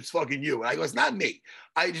no. He goes, it's fucking you. And I go, it's not me.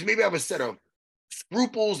 Maybe I have a set of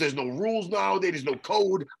scruples. There's no rules nowadays. There's no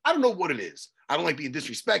code. I don't know what it is. I don't like being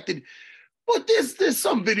disrespected. But there's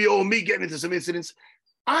some video of me getting into some incidents.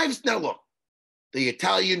 Now look, the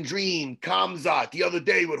Italian Dream comes out the other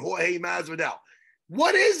day with Jorge Masvidal.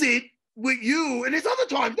 What is it with you? And there's other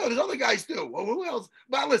times. No, there's other guys too. Well, who else?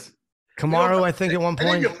 But listen. Kamaru, I think at one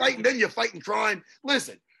point. Then you're fighting crime.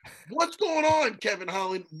 Listen, what's going on, Kevin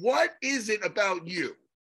Holland? What is it about you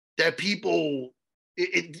that people,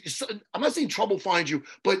 I'm not saying trouble finds you,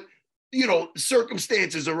 but,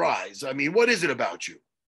 circumstances arise. I mean, what is it about you?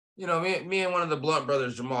 Me and one of the Blunt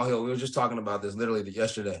brothers, Jamal Hill, we were just talking about this literally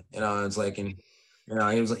yesterday. It's like, and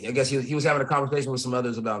he was like, I guess he was having a conversation with some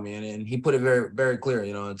others about me, and he put it very, very clear.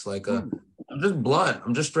 It's like I'm just blunt.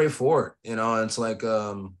 I'm just straightforward. It's like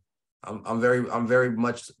I'm very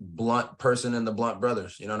much blunt person in the Blunt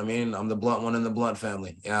brothers. You know what I mean? I'm the blunt one in the Blunt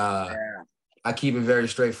family. I keep it very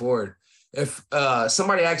straightforward. If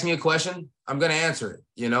somebody asks me a question, I'm gonna answer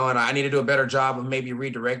it. And I need to do a better job of maybe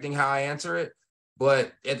redirecting how I answer it.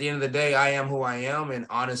 But at the end of the day, I am who I am, and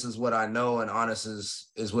honest is what I know, and honest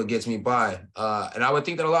is what gets me by. And I would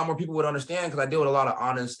think that a lot more people would understand because I deal with a lot of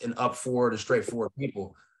honest and up forward and straightforward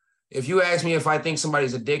people. If you ask me if I think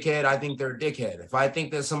somebody's a dickhead, I think they're a dickhead. If I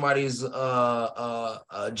think that somebody's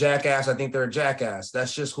a jackass, I think they're a jackass.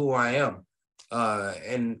 That's just who I am.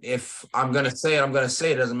 And if I'm going to say it, I'm going to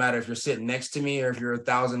say it. It doesn't matter if you're sitting next to me or if you're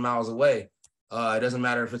 1,000 miles away. It doesn't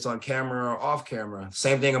matter if it's on camera or off camera.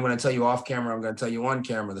 Same thing I'm going to tell you off camera, I'm going to tell you on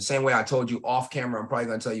camera. The same way I told you off camera, I'm probably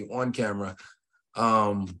going to tell you on camera.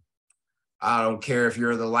 I don't care if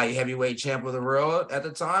you're the light heavyweight champ of the world at the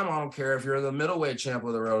time. I don't care if you're the middleweight champ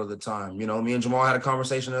of the world at the time. You know, me and Jamal had a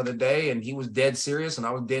conversation the other day, and he was dead serious, and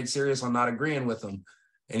I was dead serious on not agreeing with him.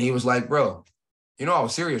 And he was like, bro, you know I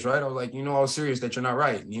was serious, right? I was like, you know I was serious that you're not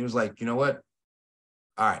right. And he was like, you know what?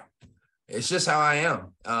 All right. It's just how I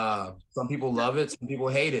am. Some people love it. Some people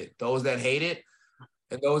hate it. Those that hate it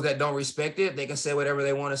and those that don't respect it, they can say whatever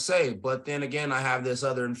they want to say. But then again, I have this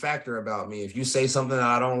other factor about me. If you say something that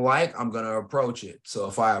I don't like, I'm going to approach it. So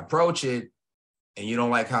if I approach it and you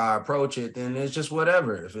don't like how I approach it, then it's just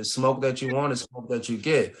whatever. If it's smoke that you want, it's smoke that you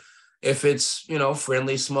get. If it's, you know,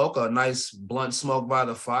 friendly smoke, a nice blunt smoke by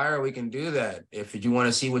the fire, we can do that. If you want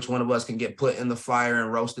to see which one of us can get put in the fire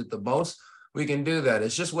and roasted the most, we can do that.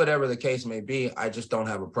 It's just whatever the case may be. I just don't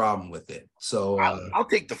have a problem with it. So I'll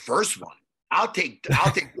take the first one. I'll take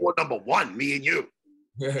door number one, me and you.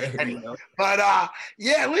 Anyway, but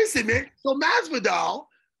yeah, listen, man. So Masvidal,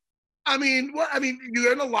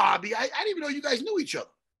 you're in the lobby. I didn't even know you guys knew each other.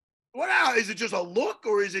 What now? Is it just a look,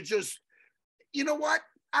 or is it just, you know what?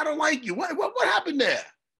 I don't like you. What happened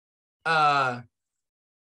there?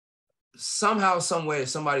 Somehow, some way,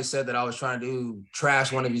 somebody said that I was trying to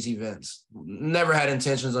trash one of his events. Never had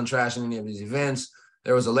intentions on trashing any of his events.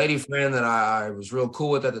 There was a lady friend that I was real cool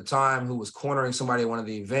with at the time who was cornering somebody at one of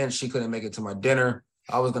the events. She couldn't make it to my dinner.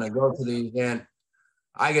 I was going to go to the event.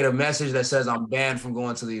 I get a message that says I'm banned from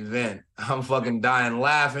going to the event. I'm fucking dying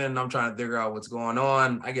laughing. I'm trying to figure out what's going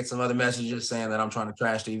on. I get some other messages saying that I'm trying to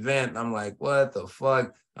trash the event. I'm like, what the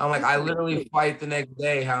fuck? I'm like, I literally fight the next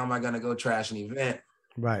day. How am I going to go trash an event?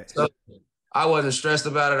 Right. So I wasn't stressed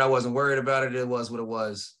about it. I wasn't worried about it. It was what it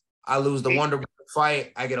was. I lose the Wonder Boy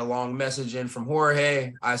fight. I get a long message in from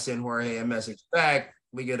Jorge. I send Jorge a message back.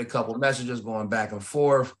 We get a couple messages going back and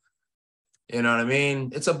forth. You know what I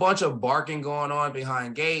mean? It's a bunch of barking going on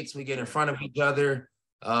behind gates. We get in front of each other.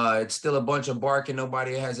 It's still a bunch of barking.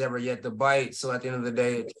 Nobody has ever yet to bite. So at the end of the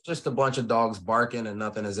day, it's just a bunch of dogs barking and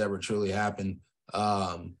nothing has ever truly happened.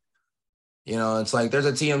 You know, it's like there's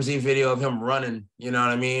a TMZ video of him running, you know what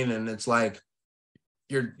I mean? And it's like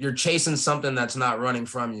you're chasing something that's not running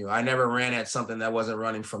from you. I never ran at something that wasn't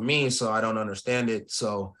running from me, so I don't understand it.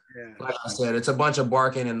 So like I said, it's a bunch of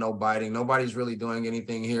barking and no biting. Nobody's really doing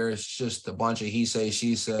anything here. It's just a bunch of he say,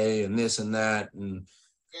 she say, and this and that. And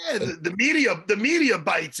yeah, the media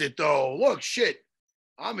bites it though. Look, shit,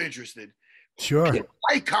 I'm interested. Sure. They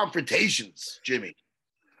like confrontations, Jimmy.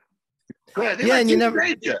 Yeah, and you never.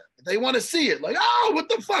 They want to see it. Like, oh, what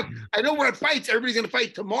the fuck? I know we're at fights. Everybody's gonna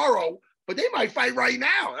fight tomorrow, but they might fight right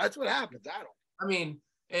now. That's what happens. I mean,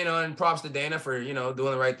 you know, and props to Dana for, you know,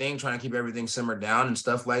 doing the right thing, trying to keep everything simmered down and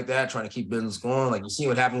stuff like that, trying to keep business going. Like you see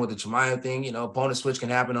what happened with the Chimaev thing. You know, opponent switch can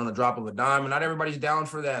happen on the drop of a dime, and not everybody's down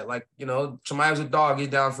for that. Like, you know, Chimaev's a dog. He's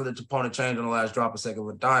down for the opponent change on the last drop a second of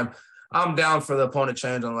a dime. I'm down for the opponent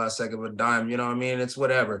change on the last second of a dime. You know what I mean? It's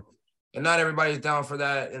whatever. And not everybody's down for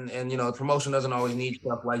that. And you know, the promotion doesn't always need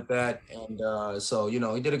stuff like that. And so, you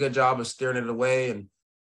know, he did a good job of steering it away. And,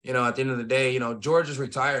 you know, at the end of the day, you know, George is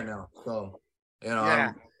retired now. So, you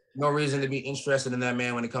know, no reason to be interested in that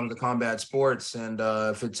man when it comes to combat sports. And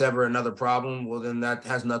if it's ever another problem, well, then that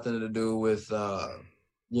has nothing to do with,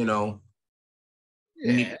 you know,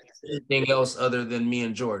 anything else other than me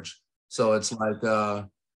and George. So it's like,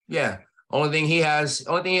 only thing he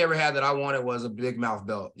ever had that I wanted was a big mouth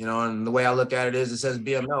belt, you know, and the way I look at it is it says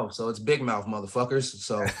BML. So it's big mouth, motherfuckers.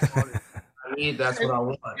 So I mean, that's what I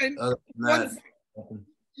want.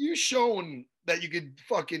 You've shown that you could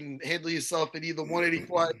fucking handle yourself at either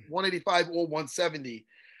 185 or 170.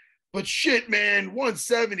 But shit, man,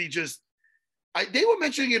 170 they were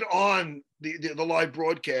mentioning it on the live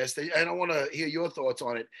broadcast, and I want to hear your thoughts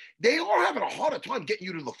on it. They are having a harder time getting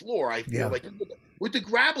you to the floor, I feel like. With the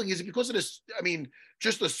grappling, is it because of this? I mean,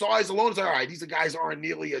 just the size alone is like, all right, these guys aren't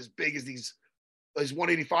nearly as big as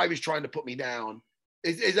 185 is trying to put me down.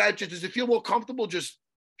 Is that just, does it feel more comfortable just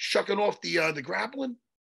shucking off the grappling?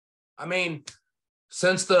 I mean,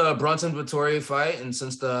 since the Brunson Vettori fight and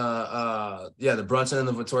since the Brunson and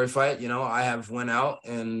the Vettori fight, you know, I have went out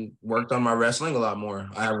and worked on my wrestling a lot more.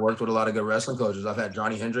 I have worked with a lot of good wrestling coaches. I've had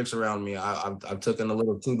Johnny Hendricks around me. I've taken a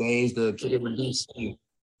little 2 days to keep it reduced.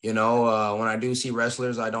 You know, when I do see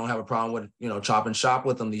wrestlers, I don't have a problem with, you know, chop and shop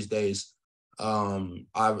with them these days.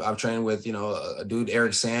 I've trained with, you know, a dude,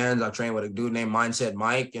 Eric Sands. I've trained with a dude named Mindset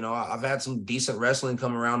Mike. You know, I've had some decent wrestling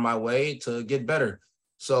come around my way to get better.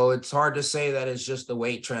 So it's hard to say that it's just the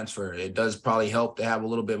weight transfer. It does probably help to have a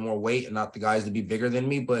little bit more weight and not the guys to be bigger than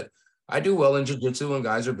me, but I do well in jiu-jitsu when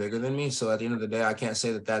guys are bigger than me. So at the end of the day, I can't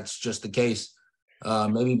say that that's just the case.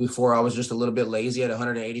 Maybe before I was just a little bit lazy at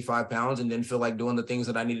 185 pounds and didn't feel like doing the things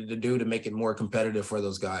that I needed to do to make it more competitive for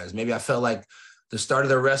those guys. Maybe I felt like the start of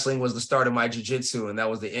their wrestling was the start of my jiu-jitsu, and that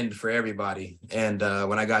was the end for everybody. And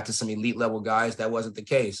when I got to some elite level guys, that wasn't the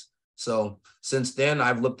case. So since then,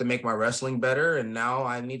 I've looked to make my wrestling better, and now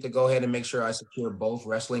I need to go ahead and make sure I secure both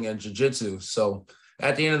wrestling and jiu-jitsu. So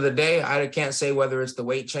at the end of the day, I can't say whether it's the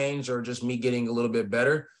weight change or just me getting a little bit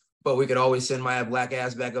better, but we could always send my black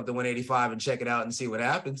ass back up to 185 and check it out and see what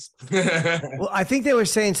happens. Well, I think they were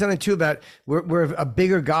saying something too about where a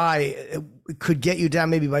bigger guy could get you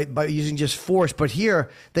down maybe by using just force, but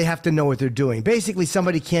here they have to know what they're doing. Basically,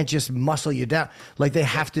 somebody can't just muscle you down. Like they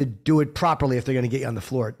have to do it properly if they're going to get you on the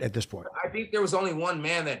floor at this point. I think there was only one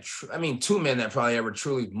man two men that probably ever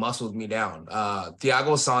truly muscled me down.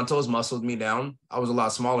 Thiago Santos muscled me down. I was a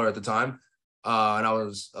lot smaller at the time, and I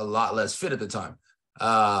was a lot less fit at the time.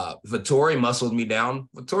 Vittori muscled me down.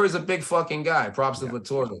 Vittori's a big fucking guy. Props to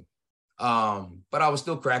Vittori. But I was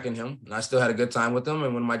still cracking him, and I still had a good time with him.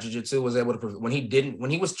 And when my jiu-jitsu was able to, when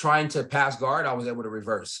he was trying to pass guard, I was able to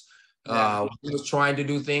reverse. When he was trying to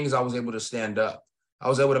do things, I was able to stand up. I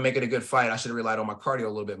was able to make it a good fight. I should have relied on my cardio a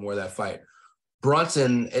little bit more that fight.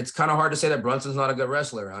 Brunson, it's kind of hard to say that Brunson's not a good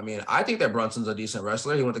wrestler. I mean, I think that Brunson's a decent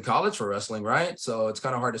wrestler. He went to college for wrestling, right? So it's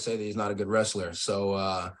kind of hard to say that he's not a good wrestler.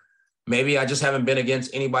 So, maybe I just haven't been against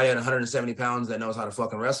anybody at 170 pounds that knows how to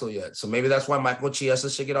fucking wrestle yet. So maybe that's why Michael Chiesa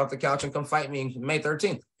should get off the couch and come fight me May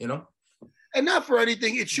 13th, you know? And not for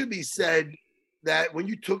anything, it should be said that when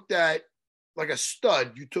you took that, like a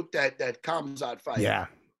stud, you took that cageside fight. Yeah.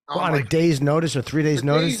 On a day's notice or 3 days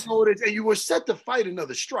notice? And you were set to fight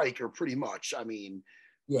another striker pretty much. I mean,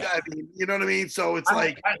 yeah. I mean, you know what I mean? So it's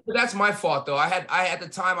that's my fault though. At the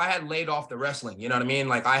time I had laid off the wrestling. You know what I mean?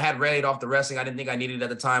 Like I had laid off the wrestling. I didn't think I needed it at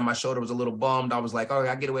the time. My shoulder was a little bummed. I was like, oh,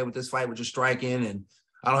 I get away with this fight with just striking, and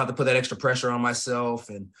I don't have to put that extra pressure on myself.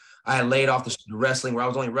 And I had laid off the wrestling where I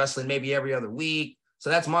was only wrestling maybe every other week. So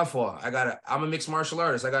that's my fault. I'm a mixed martial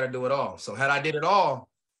artist. I got to do it all. So had I did it all,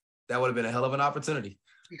 that would have been a hell of an opportunity.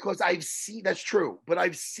 Because I've seen, that's true. But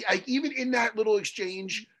I've seen, like, even in that little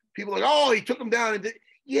exchange, people are like, oh, he took him down and did.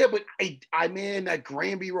 Yeah, but I'm in that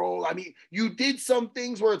Granby role. I mean, you did some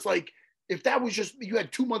things where it's like, if that was just, you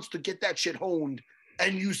had 2 months to get that shit honed,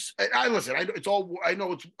 and I listen, I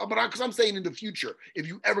know it's, but because I'm saying in the future, if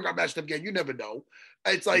you ever got matched up again, you never know.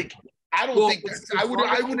 It's like, I don't think I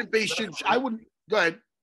wouldn't base shit. I wouldn't, go ahead.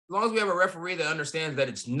 As long as we have a referee that understands that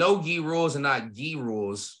it's no gi rules and not gi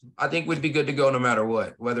rules, I think we'd be good to go no matter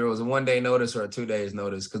what, whether it was a 1 day notice or a 2 days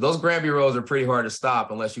notice, because those Granby rules are pretty hard to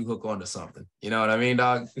stop unless you hook onto something. You know what I mean,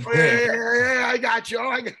 dog? Oh, yeah, I got you.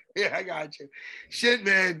 I got you. Shit,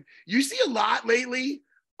 man. You see a lot lately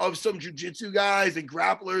of some jiu-jitsu guys and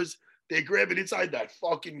grapplers. They grab it inside that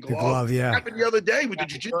fucking glove. The glove, yeah. It happened the other day with the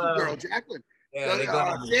jiu-jitsu girl, Jacqueline. Yeah,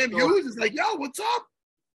 Sam Hughes is like, yo, what's up?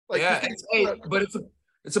 Like, yeah, but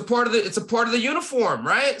it's a part of the uniform,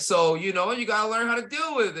 right? So, you know, you got to learn how to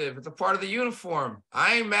deal with it. If it's a part of the uniform,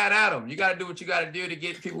 I ain't mad at them. You got to do what you got to do to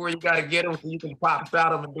get people where you got to get them so you can pop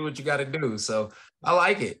out them and do what you got to do. So I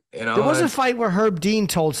like it. You know, there was a fight where Herb Dean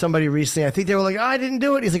told somebody recently, I think they were like, oh, I didn't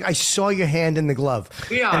do it. He's like, I saw your hand in the glove.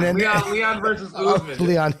 Leon versus Guzman.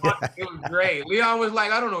 Leon. It was great. Leon was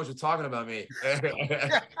like, I don't know what you're talking about, mate.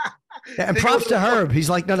 Yeah, and props to Herb. He's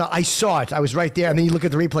like, no, I saw it. I was right there. And then you look at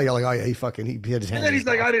the replay, you're like, oh yeah, he had his hand. And then he's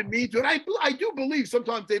like, I didn't mean to. And I do believe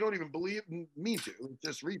sometimes they don't even mean to. It's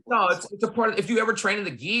just replay. No, it's a part of, if you ever train in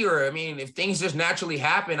the gi, or I mean, if things just naturally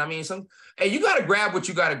happen, I mean, you got to grab what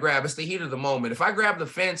you got to grab. It's the heat of the moment. If I grab the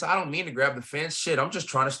fence, I don't mean to grab the fence. Shit, I'm just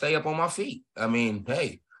trying to stay up on my feet. I mean,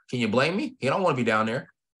 hey, can you blame me? You don't want to be down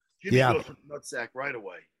there. Yeah. Nutsack right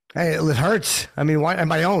away. Hey, it hurts. I mean, why on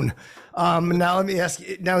my own? Now let me ask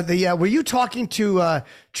you. Now, were you talking to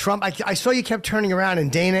Trump? I saw you kept turning around,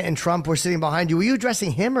 and Dana and Trump were sitting behind you. Were you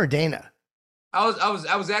addressing him or Dana? I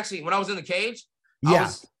was actually, when I was in the cage.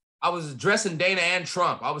 Yeah. I was addressing Dana and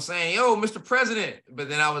Trump. I was saying, "Yo, Mr. President," but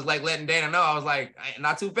then I was like letting Dana know. I was like,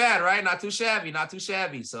 "Not too bad, right? Not too shabby."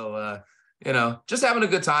 So, you know, just having a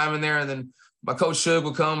good time in there. And then my coach Suge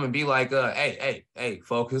would come and be like, "Hey,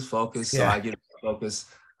 focus." Yeah. So I get focus.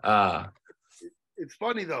 It's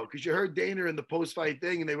funny though, because you heard Dana in the post-fight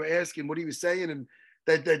thing, and they were asking what he was saying, and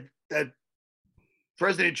that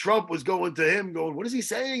President Trump was going to him, going, "What is he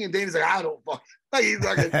saying?" And Dana's like, "I don't fuck." He's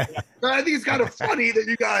like, I think it's kind of funny that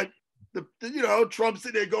you got Trump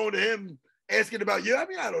sitting there going to him, asking about you. I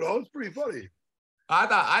mean, I don't know. It's pretty funny. I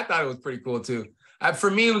thought it was pretty cool too.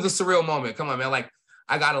 For me, it was a surreal moment. Come on, man. Like,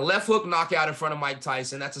 I got a left hook knockout in front of Mike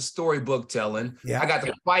Tyson. That's a storybook telling. Yeah. I got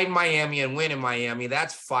to fight in Miami and win in Miami.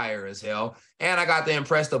 That's fire as hell. And I got to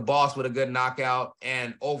impress the boss with a good knockout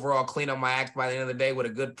and overall clean up my act by the end of the day with a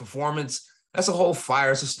good performance. That's a whole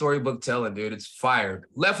fire. It's a storybook telling, dude. It's fire.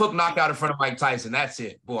 Left hook knockout in front of Mike Tyson. That's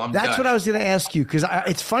it. Boom, That's done. what I was going to ask you, because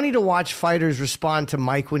it's funny to watch fighters respond to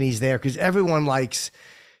Mike when he's there, because everyone likes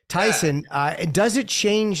Tyson. Does it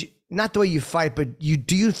change, not the way you fight, but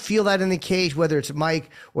do you feel that in the cage, whether it's Mike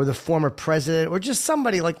or the former president or just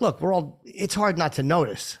somebody like, look, it's hard not to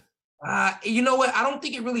notice. You know what? I don't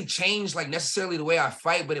think it really changed like necessarily the way I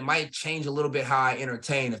fight, but it might change a little bit how I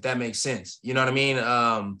entertain, if that makes sense. You know what I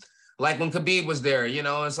mean? Like when Khabib was there, you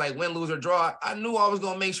know, it's like win, lose, or draw. I knew I was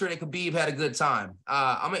going to make sure that Khabib had a good time.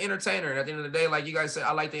 I'm an entertainer. And at the end of the day, like you guys said,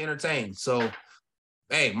 I like to entertain. So,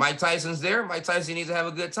 hey, Mike Tyson's there. Mike Tyson needs to have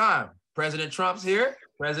a good time. President Trump's here.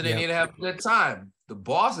 President needs to have a good time. The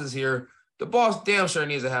boss is here. The boss damn sure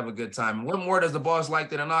needs to have a good time. What more does the boss like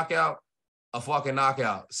than a knockout? A fucking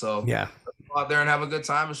knockout. So yeah, go out there and have a good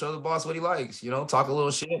time and show the boss what he likes. You know, talk a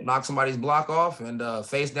little shit, knock somebody's block off, and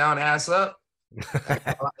face down, ass up.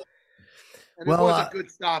 And it was a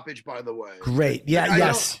good stoppage, by the way. Great. Yeah.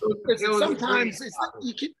 Yes. Sometimes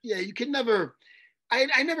you can never.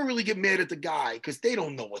 I never really get mad at the guy because they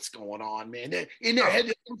don't know what's going on, man. They're in their head,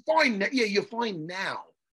 you're fine. Yeah, you're fine now,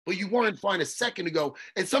 but you weren't fine a second ago.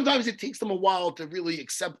 And sometimes it takes them a while to really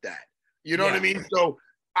accept that. You know what I mean? So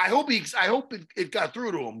I hope it got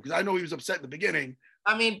through to him, because I know he was upset in the beginning.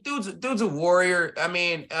 I mean, dude's a warrior. I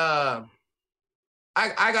mean, I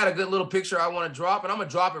got a good little picture I want to drop, and I'm gonna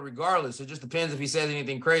drop it regardless. It just depends if he says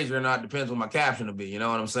anything crazy or not. Depends what my caption will be. You know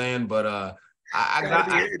what I'm saying? But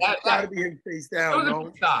It's gotta be him face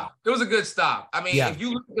down. It was a good stop. I mean, if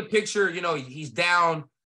you look at the picture, you know he's down.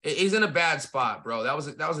 He's in a bad spot, bro. That was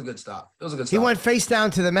a good stop. It was a good stop. He went face down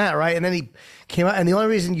to the mat, right? And then he came out, and the only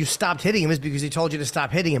reason you stopped hitting him is because he told you to stop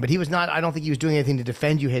hitting him. But he was not. I don't think he was doing anything to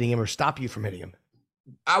defend you hitting him or stop you from hitting him.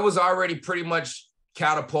 I was already pretty much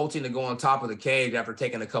catapulting to go on top of the cage after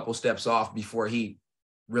taking a couple steps off before he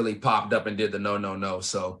really popped up and did the no.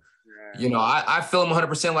 So, you know, I feel him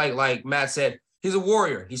 100%. Like Matt said, he's a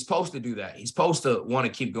warrior. He's supposed to do that. He's supposed to want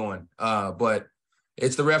to keep going. But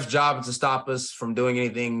it's the ref's job to stop us from doing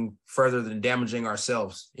anything further than damaging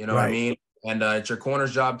ourselves. You know what I mean? And it's your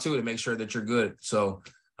corner's job too to make sure that you're good. So,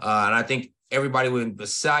 and I think everybody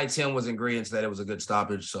besides him was in agreement that it was a good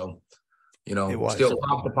stoppage. So, you know, still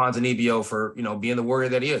props to Ponzinibbio for, you know, being the warrior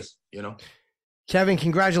that he is, you know. Kevin,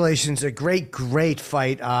 congratulations. A great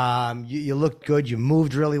fight. You looked good. You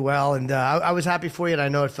moved really well. And I was happy for you. And I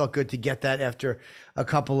know it felt good to get that after a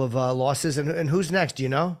couple of losses. And who's next? Do you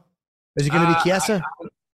know? Is it going to be Chiesa?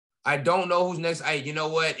 I don't know who's next. You know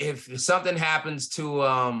what? If something happens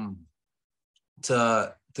to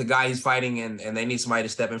guy he's fighting and they need somebody to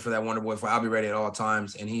step in for that Wonder Boy fight, I'll be ready at all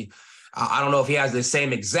times. And I don't know if he has the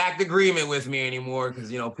same exact agreement with me anymore,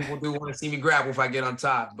 because, you know, people do want to see me grapple if I get on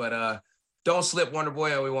top. But don't slip, Wonder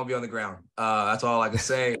Boy, or we won't be on the ground. That's all I can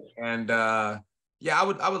say. And yeah, I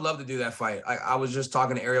would love to do that fight. I was just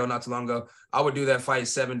talking to Ariel not too long ago. I would do that fight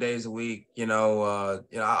 7 days a week. You know,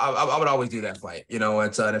 I would always do that fight. You know,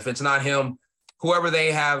 and if it's not him, whoever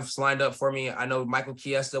they have lined up for me. I know Michael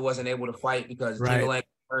Chiesa wasn't able to fight because Jimmy Lang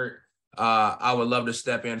hurt. I would love to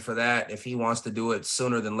step in for that if he wants to do it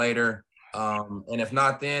sooner than later. And if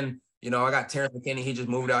not, then, you know, I got Terrence McKinney. He just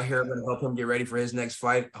moved out here. I'm going to help him get ready for his next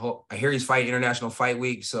fight. I hear he's fighting International Fight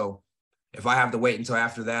Week. So if I have to wait until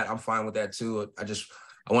after that, I'm fine with that too. I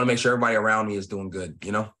want to make sure everybody around me is doing good,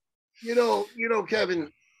 you know? You know,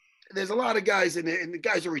 Kevin, there's a lot of guys in there, and the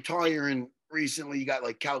guys are retiring recently. You got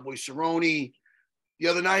like Cowboy Cerrone the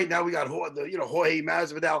other night. Now we got Jorge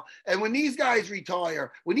Masvidal. And when these guys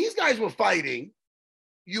retire, when these guys were fighting,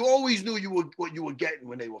 you always knew what you were getting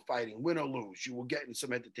when they were fighting, win or lose. You were getting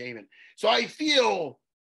some entertainment. So I feel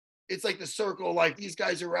it's like the circle. Like these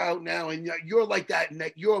guys are out now, and you're like that.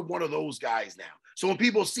 And you're one of those guys now. So when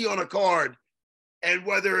people see on a card, and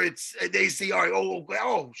whether it's they see,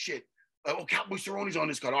 oh shit. Cowboy Cerrone's on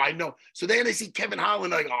this card. Oh, I know. So then they see Kevin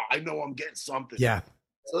Holland, like, I know I'm getting something. Yeah.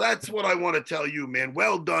 So that's what I want to tell you, man.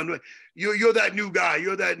 Well done. You're that new guy.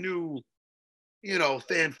 You're that new,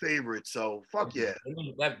 fan favorite. So fuck yeah.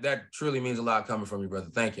 That truly means a lot coming from you,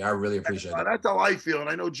 brother. Thank you. I really appreciate it. That's how I feel, and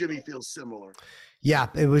I know Jimmy feels similar. Yeah,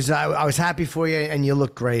 it was. I was happy for you, and you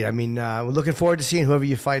look great. I mean, we're looking forward to seeing whoever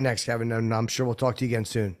you fight next, Kevin, and I'm sure we'll talk to you again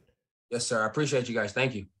soon. Yes, sir. I appreciate you guys.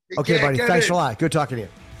 Thank you. Okay, buddy. Kevin. Thanks a lot. Good talking to you.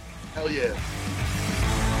 Hell yeah.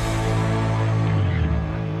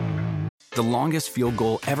 The longest field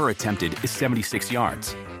goal ever attempted is 76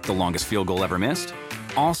 yards. The longest field goal ever missed?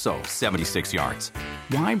 Also 76 yards.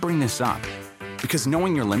 Why bring this up? Because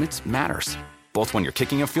knowing your limits matters, both when you're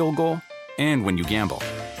kicking a field goal and when you gamble.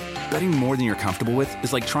 Betting more than you're comfortable with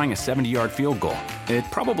is like trying a 70-yard field goal. It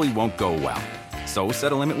probably won't go well. So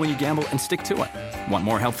set a limit when you gamble and stick to it. Want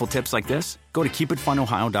more helpful tips like this? Go to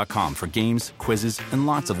keepitfunohio.com for games, quizzes, and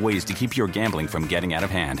lots of ways to keep your gambling from getting out of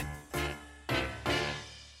hand.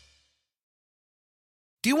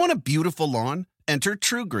 Do you want a beautiful lawn? Enter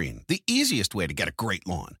True Green, the easiest way to get a great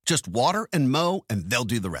lawn. Just water and mow, and they'll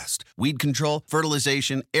do the rest. Weed control,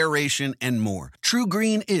 fertilization, aeration, and more. True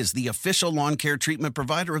Green is the official lawn care treatment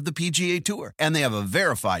provider of the PGA Tour, and they have a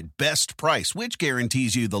verified best price, which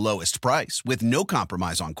guarantees you the lowest price with no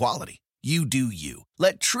compromise on quality. You do you.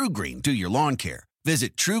 Let True Green do your lawn care.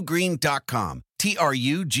 Visit truegreen.com,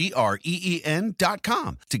 TRUGREEN.com,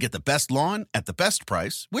 to get the best lawn at the best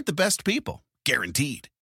price with the best people. Guaranteed.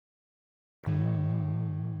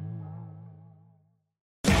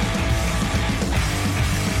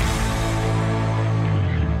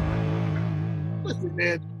 Listen,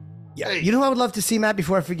 man. Yeah, Hey. you know who I would love to see, Matt,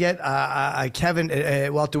 before I forget? Kevin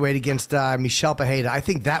welterweight against Michel Pereira. I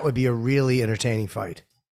think that would be a really entertaining fight.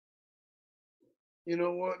 You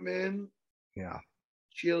know what, man? Yeah.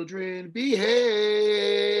 Children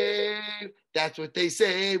behave. That's what they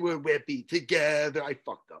say. We're whippy together. I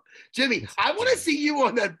fucked up. Jimmy, I want to see you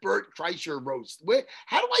on that Bert Kreischer roast.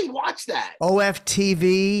 How do I watch that?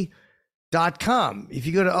 OFTV.com. If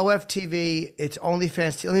you go to OFTV, it's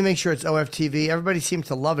OnlyFans. Let me make sure it's OFTV. Everybody seems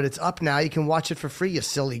to love it. It's up now. You can watch it for free, you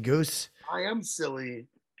silly goose. I am silly.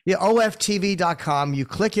 Yeah, OFTV.com. You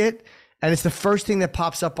click it, and it's the first thing that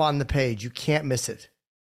pops up on the page. You can't miss it.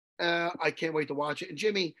 I can't wait to watch it. And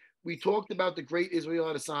Jimmy, we talked about the great Israel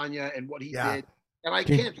Adesanya and what he did. And I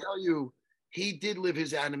can't tell you, he did live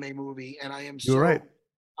his anime movie. And I am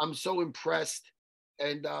I'm so impressed.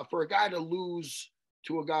 And for a guy to lose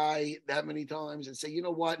to a guy that many times and say, you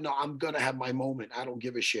know what? No, I'm going to have my moment. I don't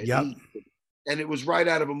give a shit. Yep. And it was right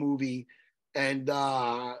out of a movie. And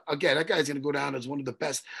again, that guy's going to go down as one of the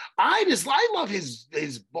best. I love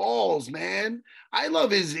his balls, man. I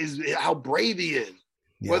love his how brave he is.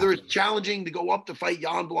 Yeah. Whether it's challenging to go up to fight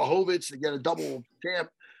Jan Blachowicz to get a double champ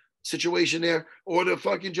situation there, or to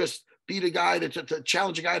fucking just beat a guy to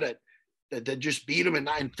challenge a guy that just beat him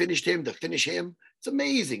and finished him to finish him. It's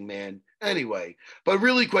amazing, man. Anyway, but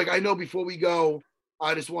really quick, I know before we go,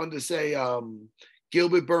 I just wanted to say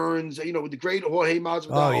Gilbert Burns, with the great Jorge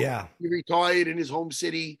Masvidal, he retired in his home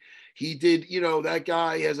city. He did, that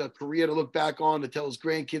guy has a career to look back on, to tell his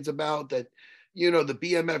grandkids about that, the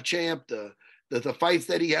BMF champ, the fights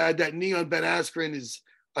that he had. That knee on Ben Askren is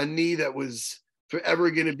a knee that was forever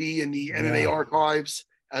going to be in the MMA archives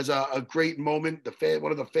as a great moment,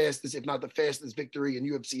 one of the fastest, if not the fastest victory in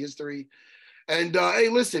UFC history. And hey,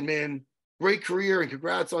 listen, man, great career and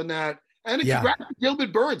congrats on that. And congrats to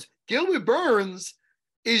Gilbert Burns. Gilbert Burns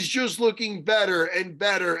is just looking better and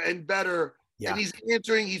better and better. Yeah. And he's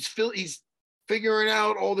answering, he's figuring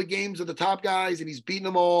out all the games of the top guys, and he's beating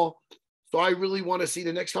them all. So I really want to see,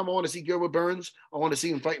 the next time I want to see Gilbert Burns, I want to see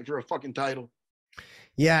him fighting for a fucking title.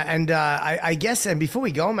 Yeah, and I guess, and before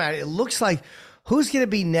we go, Matt, it looks like who's going to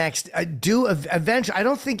be next? Eventually, I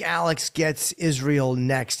don't think Alex gets Israel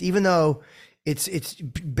next, even though it's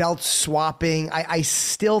belt swapping. I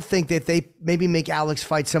still think that they maybe make Alex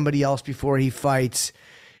fight somebody else before he fights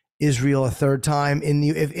Israel a third time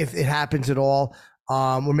if it happens at all,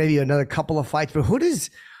 or maybe another couple of fights. But who does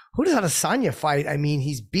Adesanya fight? I mean,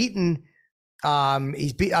 he's beaten.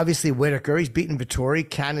 He's beat obviously Whitaker. He's beaten Vittori,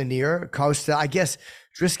 Cannonier, Costa. I guess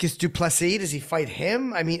Dricus du Plessis. Does he fight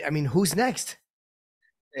him? I mean, who's next?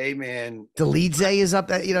 Hey, man, Delidze is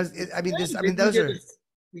up.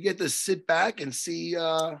 We get to sit back and see.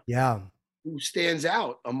 Who stands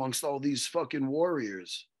out amongst all these fucking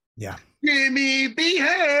warriors? Yeah. Gimme behave.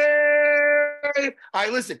 All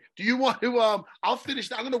right, listen. Do you want to? I'll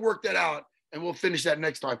finish. I'm going to work that out, and we'll finish that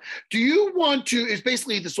next time. Do you want to? It's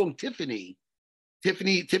basically the song Tiffany.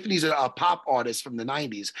 Tiffany's a pop artist from the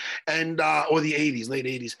 90s and or the 80s, late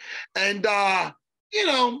 80s. And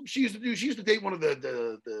she used to date one of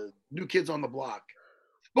the new kids on the block.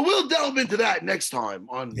 But we'll delve into that next time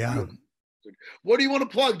on What do you want to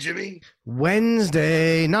plug, Jimmy?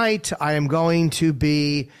 Wednesday night, I am going to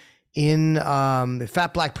be in the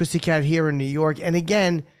Fat Black Pussycat here in New York. And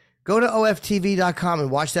again, go to OFTV.com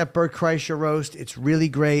and watch that Bert Kreischer roast. It's really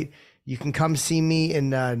great. You can come see me in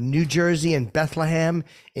New Jersey and Bethlehem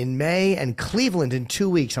in May and Cleveland in 2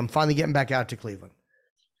 weeks. I'm finally getting back out to Cleveland.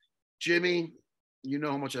 Jimmy, you know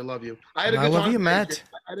how much I love you. I love you, Matt.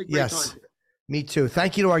 I had a great time. Me too.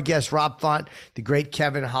 Thank you to our guest, Rob Font, the great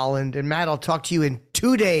Kevin Holland. And Matt, I'll talk to you in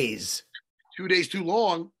 2 days. 2 days too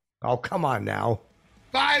long. Oh, come on now.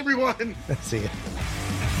 Bye, everyone. See you.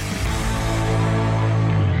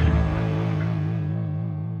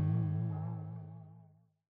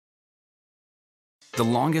 The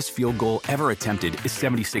longest field goal ever attempted is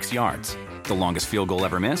 76 yards. The longest field goal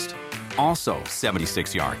ever missed? Also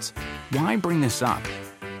 76 yards. Why bring this up?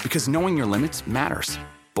 Because knowing your limits matters,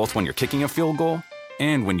 both when you're kicking a field goal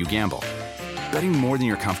and when you gamble. Betting more than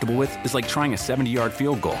you're comfortable with is like trying a 70-yard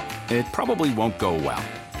field goal. It probably won't go well.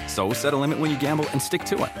 So set a limit when you gamble and stick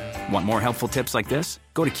to it. Want more helpful tips like this?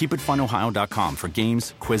 Go to keepitfunohio.com for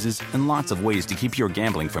games, quizzes, and lots of ways to keep your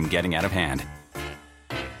gambling from getting out of hand.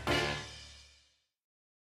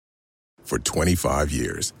 For 25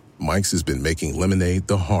 years, Mike's has been making lemonade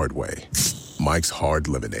the hard way. Mike's Hard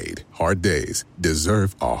Lemonade. Hard days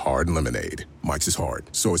deserve a hard lemonade. Mike's is hard,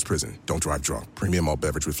 so is prison. Don't drive drunk. Premium all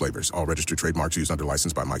beverage with flavors. All registered trademarks used under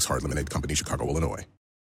license by Mike's Hard Lemonade Company, Chicago, Illinois.